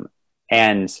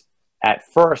at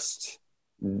first,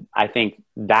 I think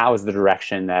that was the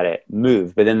direction that it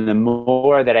moved. But then the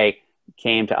more that I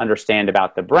came to understand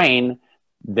about the brain,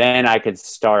 then I could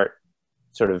start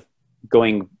sort of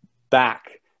going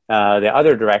back the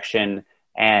other direction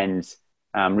and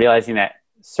realizing that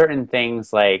certain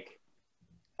things like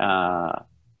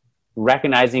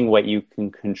recognizing what you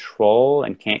can control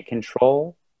and can't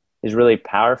control is really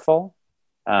powerful.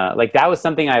 That was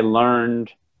something I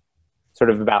learned sort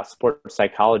of about sports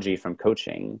psychology from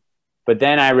coaching. But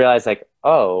then I realized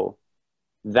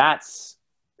that's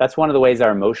one of the ways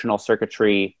our emotional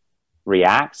circuitry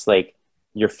reacts. Like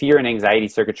your fear and anxiety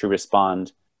circuitry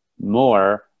respond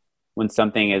more when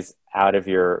something is out of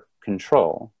your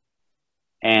control.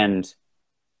 And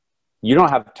you don't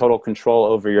have total control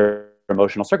over your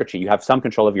emotional circuitry. You have some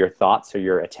control of your thoughts or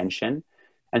your attention.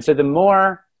 And so the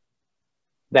more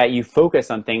that you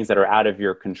focus on things that are out of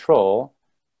your control,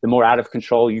 the more out of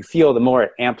control you feel, the more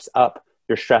it amps up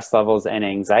your stress levels and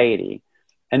anxiety.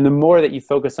 And the more that you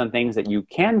focus on things that you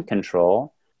can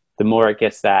control, the more it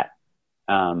gets that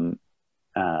calmed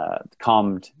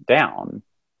down.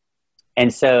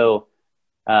 And so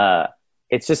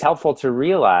it's just helpful to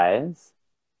realize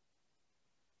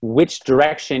which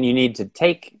direction you need to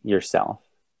take yourself.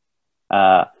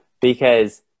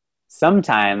 Because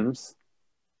sometimes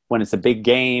when it's a big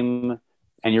game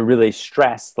and you're really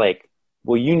stressed, like,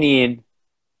 well, you need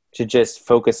to just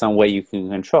focus on what you can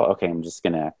control. Okay, I'm just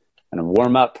gonna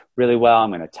warm up really well.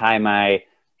 I'm gonna tie my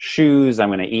shoes. I'm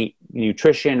gonna eat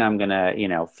nutrition. I'm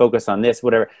gonna, focus on this,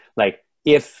 whatever. Like,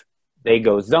 if they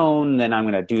go zone, then I'm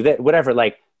gonna do that, whatever.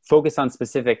 Like, focus on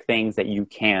specific things that you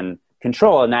can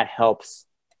control, and that helps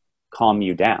calm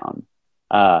you down.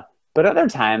 But other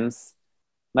times,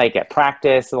 like at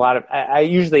practice, I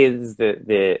usually is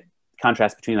the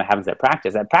contrast between what happens at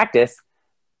practice. At practice,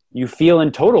 you feel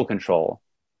in total control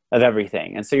of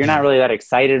everything. And so you're not really that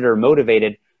excited or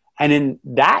motivated. And in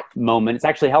that moment, it's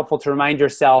actually helpful to remind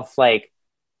yourself, like,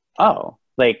 oh,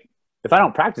 like, if I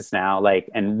don't practice now, like,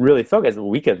 and really focus,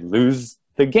 we could lose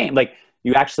the game. Like,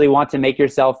 you actually want to make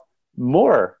yourself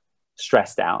more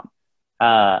stressed out.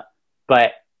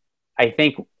 But I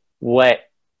think what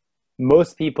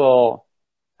most people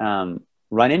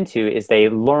run into is they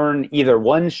learn either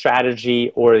one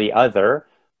strategy or the other,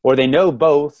 or they know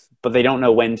both, but they don't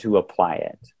know when to apply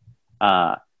it.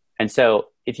 And so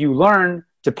if you learn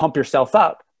to pump yourself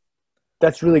up,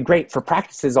 that's really great for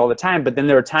practices all the time. But then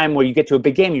there are times where you get to a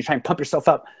big game, you try and pump yourself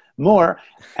up more,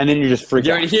 and then you just freak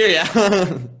You're out. here,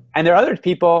 yeah. And there are other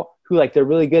people who, like, they're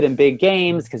really good in big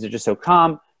games because they're just so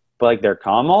calm, but like they're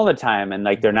calm all the time and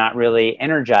like they're not really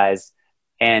energized.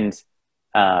 And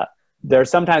there are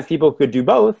sometimes people who could do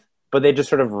both, but they just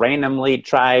sort of randomly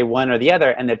try one or the other.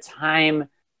 And the time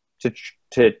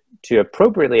to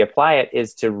appropriately apply it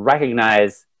is to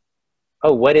recognize,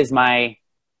 oh, what is my,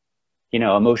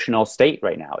 emotional state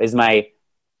right now? Is my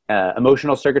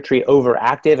emotional circuitry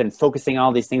overactive and focusing on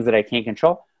all these things that I can't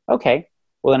control? Okay,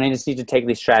 well, then I just need to take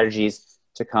these strategies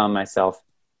to calm myself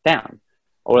down.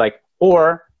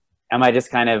 Or am I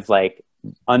just kind of like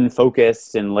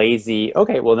unfocused and lazy?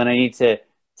 Okay, well, then I need to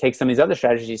take some of these other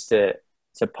strategies to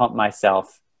pump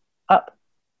myself up.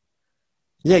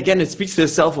 Yeah, again, it speaks to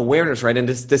self-awareness, right? And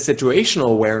this situational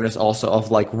awareness also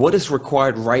of like what is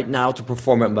required right now to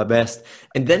perform at my best,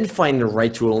 and then find the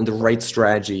right tool and the right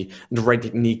strategy and the right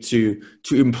technique to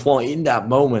employ in that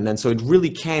moment. And so it really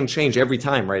can change every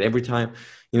time, right? Every time,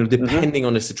 depending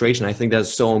on the situation. I think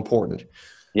that's so important.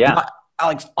 Yeah. Now,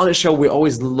 Alex, on the show, we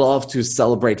always love to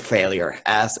celebrate failure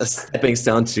as a stepping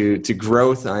stone to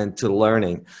growth and to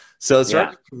learning. So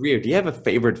throughout your career, do you have a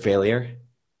favorite failure?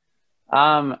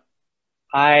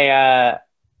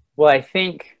 I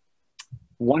think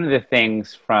one of the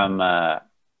things from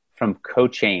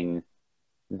coaching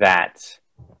that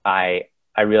I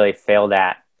really failed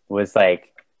at was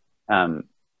like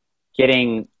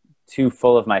getting too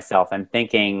full of myself and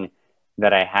thinking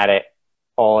that I had it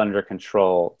all under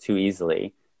control too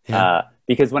easily. Yeah.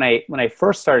 Because when I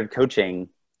first started coaching,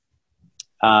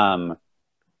 the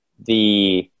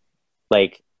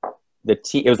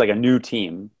team, it was like a new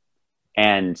team,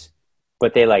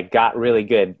 but they like got really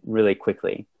good really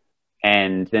quickly.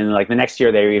 And then like the next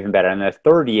year they were even better. And the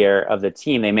third year of the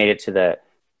team, they made it to the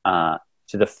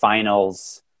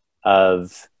finals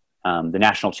of the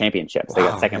national championships. They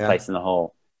got second place in the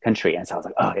whole country. And so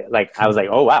I was like,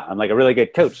 oh wow, I'm like a really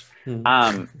good coach.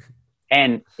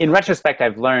 And in retrospect,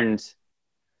 I've learned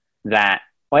that,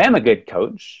 well, I am a good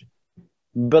coach,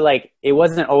 but like it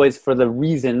wasn't always for the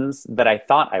reasons that I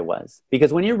thought I was.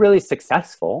 Because when you're really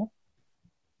successful,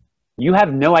 you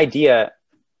have no idea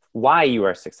why you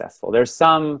are successful. There's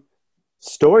some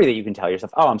story that you can tell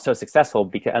yourself, oh, I'm so successful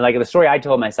because, like, the story I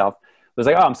told myself was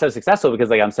like, oh, I'm so successful because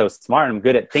like I'm so smart and I'm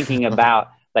good at thinking about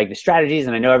like the strategies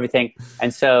and I know everything.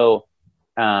 And so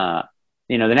the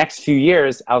next few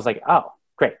years I was like, oh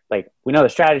great, like we know the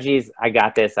strategies, I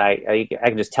got this, I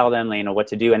can just tell them what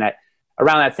to do. And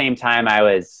around that same time I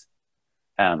was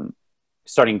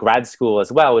starting grad school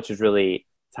as well, which was really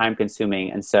time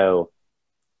consuming. And so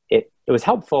it was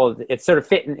helpful. It sort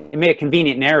of it made a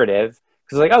convenient narrative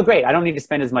because like, oh great, I don't need to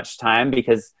spend as much time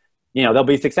because they'll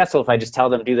be successful if I just tell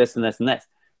them do this and this and this.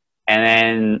 And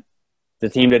then the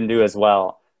team didn't do as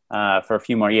well for a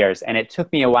few more years. And it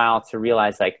took me a while to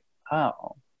realize like,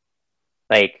 oh,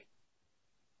 like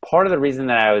part of the reason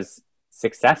that I was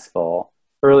successful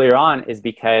earlier on is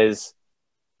because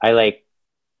I like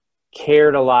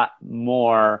cared a lot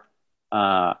more,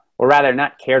 or rather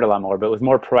not cared a lot more, but was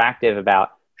more proactive about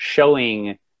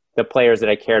showing the players that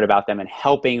I cared about them and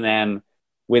helping them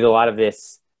with a lot of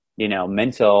this,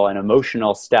 mental and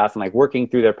emotional stuff and like working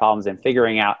through their problems and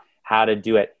figuring out how to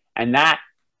do it. And that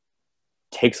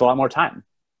takes a lot more time.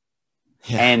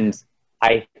 Yeah. And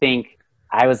I think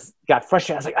got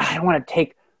frustrated. I was like, I don't want to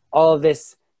take all of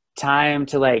this time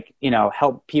to like,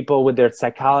 help people with their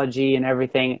psychology and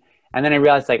everything. And then I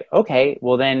realized like, okay,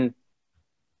 well then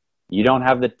you don't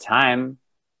have the time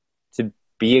to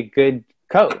be a good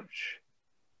coach.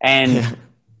 And Yeah.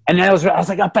 and then I was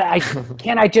like, oh, but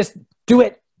can't I just do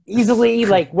it easily?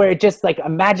 Like where it just like a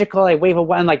magical, like wave a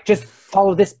wand, like just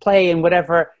follow this play and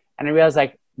whatever. And I realized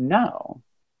like, no,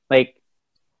 like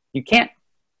you can't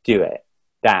do it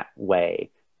that way.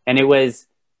 And it was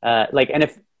like, and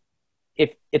if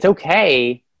it's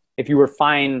okay if you were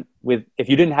fine with, if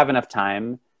you didn't have enough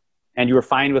time and you were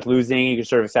fine with losing, you could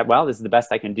sort of accept, well, this is the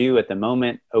best I can do at the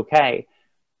moment. Okay.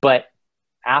 But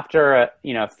after,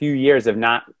 a few years of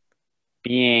not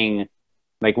being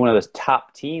like one of those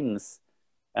top teams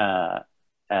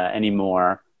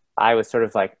anymore, I was sort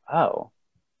of like, oh,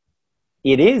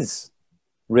 it is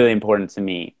really important to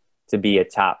me to be a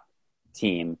top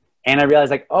team. And I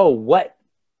realized like, oh,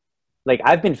 like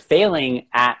I've been failing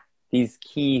at these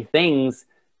key things,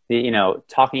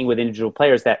 talking with individual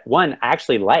players that one, I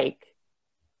actually like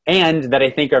and that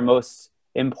I think are most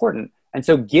important. And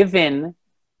so given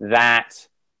that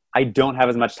I don't have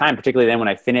as much time, particularly then when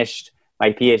I finished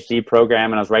my PhD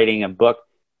program and I was writing a book,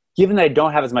 given that I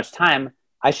don't have as much time,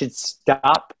 I should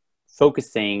stop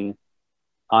focusing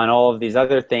on all of these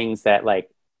other things that like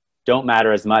don't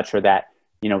matter as much, or that,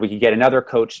 we could get another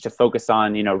coach to focus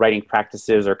on, writing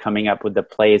practices or coming up with the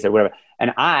plays or whatever.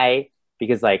 And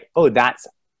because like, oh, that's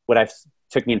what I've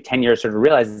took me 10 years to sort of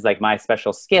realize is like my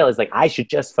special skill is like, I should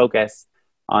just focus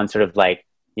on sort of like,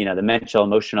 the mental,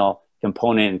 emotional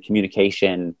component and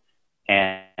communication.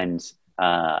 And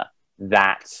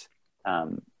that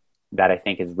I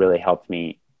think has really helped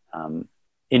me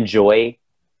enjoy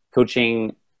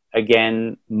coaching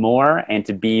again more and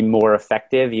to be more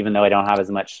effective, even though I don't have as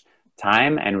much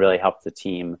time, and really help the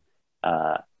team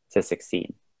to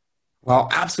succeed. Wow,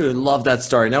 absolutely love that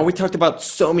story. Now, we talked about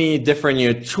so many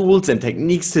different tools and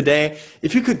techniques today.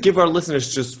 If you could give our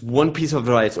listeners just one piece of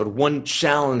advice or one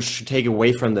challenge to take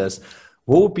away from this,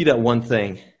 what would be that one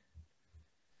thing?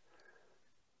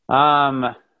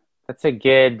 That's a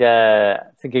good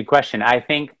question. I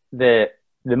think the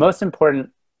most important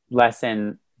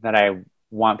lesson that I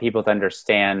want people to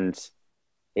understand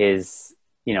is,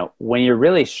 when you're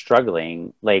really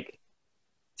struggling, like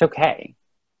it's okay.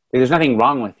 Like, there's nothing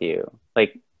wrong with you.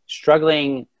 Like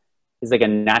struggling is like a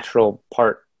natural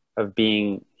part of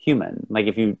being human. Like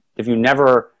if you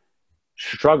never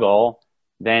struggle,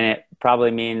 then it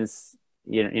probably means,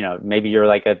 maybe you're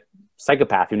like a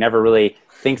psychopath who never really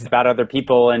thinks about other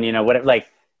people and, whatever.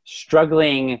 Like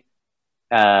struggling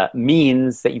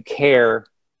means that you care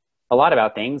a lot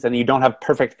about things and you don't have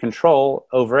perfect control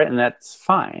over it, and that's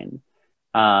fine.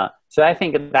 So I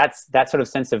think that's that sort of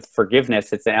sense of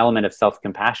forgiveness. It's an element of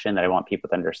self-compassion that I want people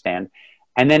to understand.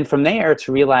 And then from there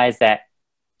to realize that,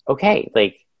 okay,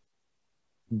 like,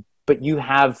 but you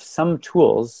have some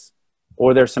tools,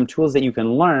 or there's some tools that you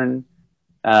can learn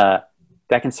that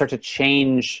can start to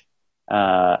change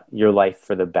your life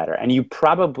for the better. And you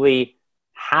probably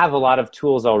have a lot of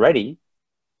tools already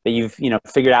that you've,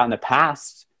 figured out in the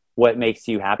past what makes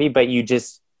you happy, but you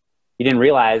didn't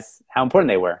realize how important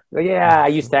they were. Like, yeah, I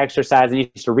used to exercise and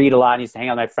used to read a lot and used to hang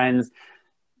out with my friends,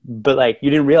 but like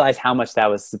you didn't realize how much that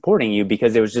was supporting you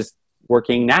because it was just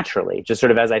working naturally. Just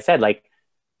sort of, as I said, like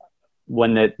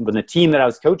when the team that I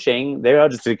was coaching, they all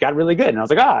just got really good. And I was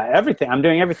like, I'm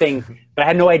doing everything, but I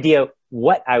had no idea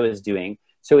what I was doing.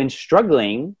 So in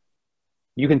struggling,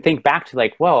 you can think back to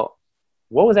like, well,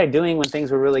 what was I doing when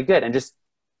things were really good? And just,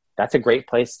 that's a great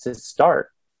place to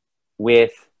start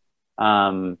with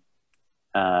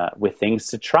things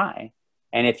to try.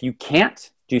 And if you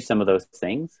can't do some of those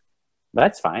things,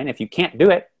 that's fine. If you can't do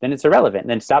it, then it's irrelevant.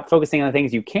 Then stop focusing on the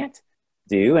things you can't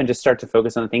do and just start to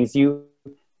focus on the things you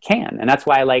can. And that's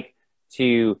why I like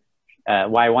to,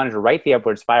 why I wanted to write The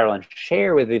Upward Spiral and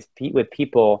share with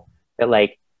people that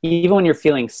like, even when you're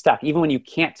feeling stuck, even when you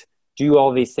can't do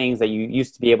all these things that you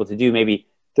used to be able to do, maybe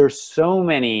there's so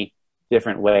many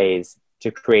different ways to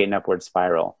create an upward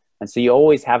spiral. And so you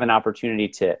always have an opportunity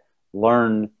to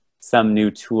learn some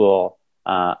new tool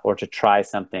or to try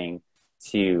something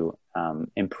to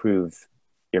improve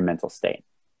your mental state.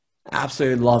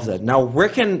 Absolutely love that. Now, where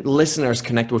can listeners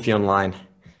connect with you online?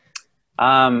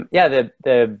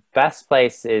 The best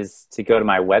place is to go to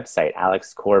my website,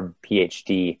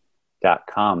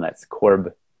 alexkorbphd.com. That's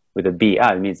Korb with a B.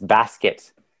 It means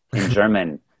basket in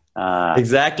German.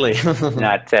 Exactly.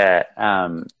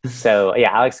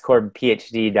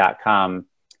 alexkorbphd.com.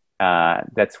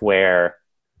 That's where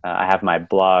I have my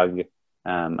blog.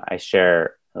 I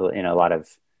share a lot of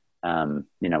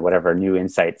whatever new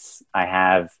insights I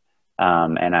have.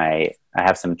 And I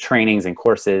have some trainings and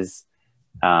courses,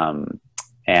 and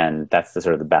that's the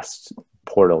sort of the best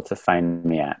portal to find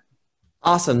me at.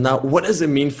 Awesome. Now, what does it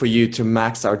mean for you to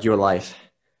max out your life?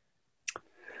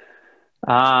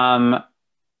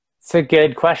 It's a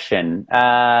good question.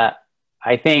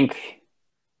 I think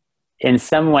in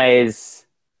some ways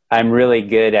I'm really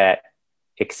good at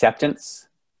acceptance,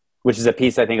 which is a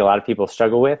piece I think a lot of people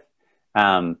struggle with.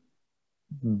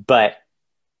 But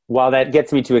while that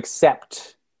gets me to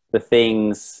accept the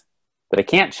things that I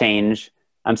can't change,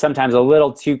 I'm sometimes a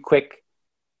little too quick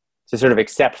to sort of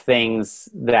accept things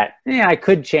that I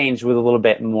could change with a little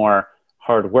bit more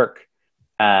hard work,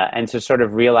 and to sort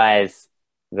of realize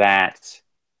that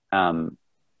no,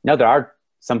 there are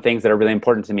some things that are really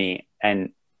important to me,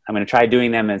 and I'm going to try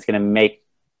doing them, and it's going to make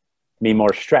me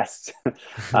more stressed.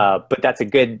 But that's a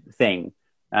good thing.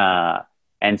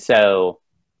 And so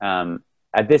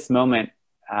at this moment,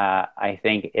 I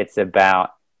think it's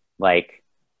about like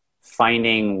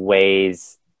finding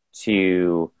ways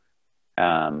to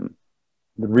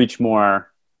reach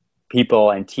more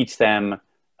people and teach them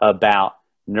about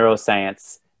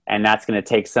neuroscience. And that's going to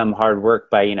take some hard work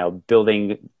by,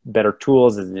 building better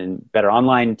tools and better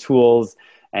online tools,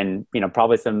 and,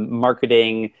 probably some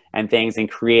marketing and things, and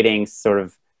creating sort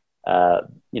of,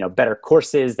 better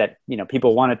courses that,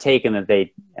 people want to take and that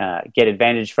they get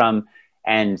advantage from.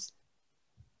 And,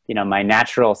 my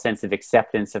natural sense of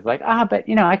acceptance of like, but,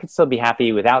 I could still be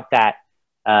happy without that,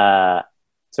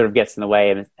 sort of gets in the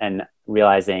way, and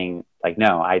realizing like,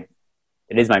 no, it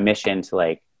is my mission to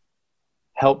like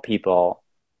help people.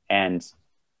 And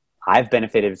I've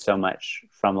benefited so much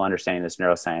from understanding this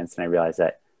neuroscience, and I realize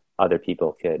that other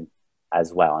people could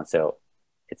as well. And so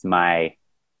it's my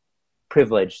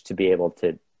privilege to be able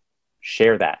to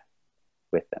share that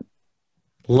with them.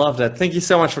 Love that. Thank you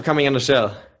so much for coming on the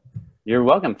show. You're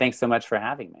welcome. Thanks so much for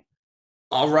having me.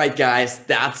 All right, guys,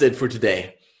 that's it for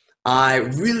today. I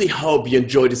really hope you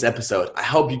enjoyed this episode. I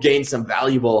hope you gained some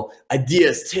valuable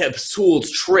ideas, tips,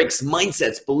 tools, tricks,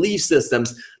 mindsets, belief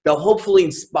systems that will hopefully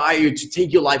inspire you to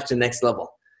take your life to the next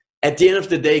level. At the end of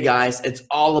the day, guys, it's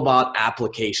all about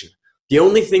application. The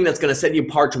only thing that's going to set you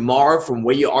apart tomorrow from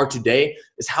where you are today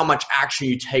is how much action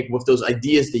you take with those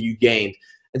ideas that you gained.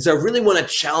 And so I really want to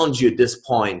challenge you at this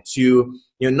point to,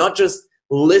 not just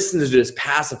listen to this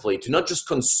passively, to not just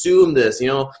consume this,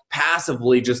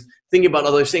 passively, just think about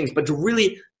other things, but to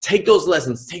really take those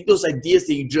lessons, take those ideas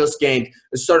that you just gained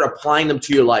and start applying them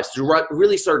to your lives, to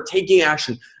really start taking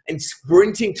action and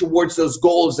sprinting towards those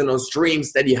goals and those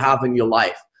dreams that you have in your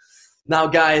life. Now,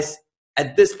 guys,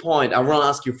 at this point, I want to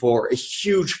ask you for a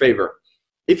huge favor.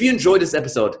 If you enjoyed this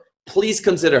episode, please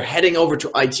consider heading over to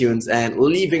iTunes and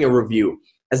leaving a review,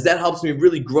 as that helps me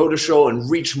really grow the show and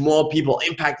reach more people,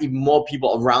 impact even more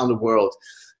people around the world.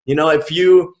 If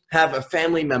you have a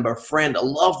family member, friend, a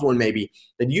loved one maybe,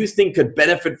 that you think could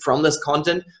benefit from this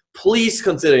content, please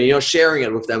consider, sharing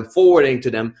it with them, forwarding to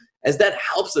them, as that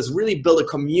helps us really build a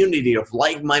community of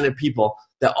like-minded people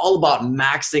that are all about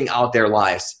maxing out their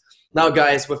lives. Now,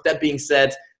 guys, with that being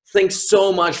said, thanks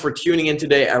so much for tuning in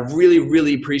today. I really,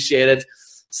 really appreciate it.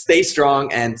 Stay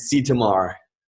strong and see you tomorrow.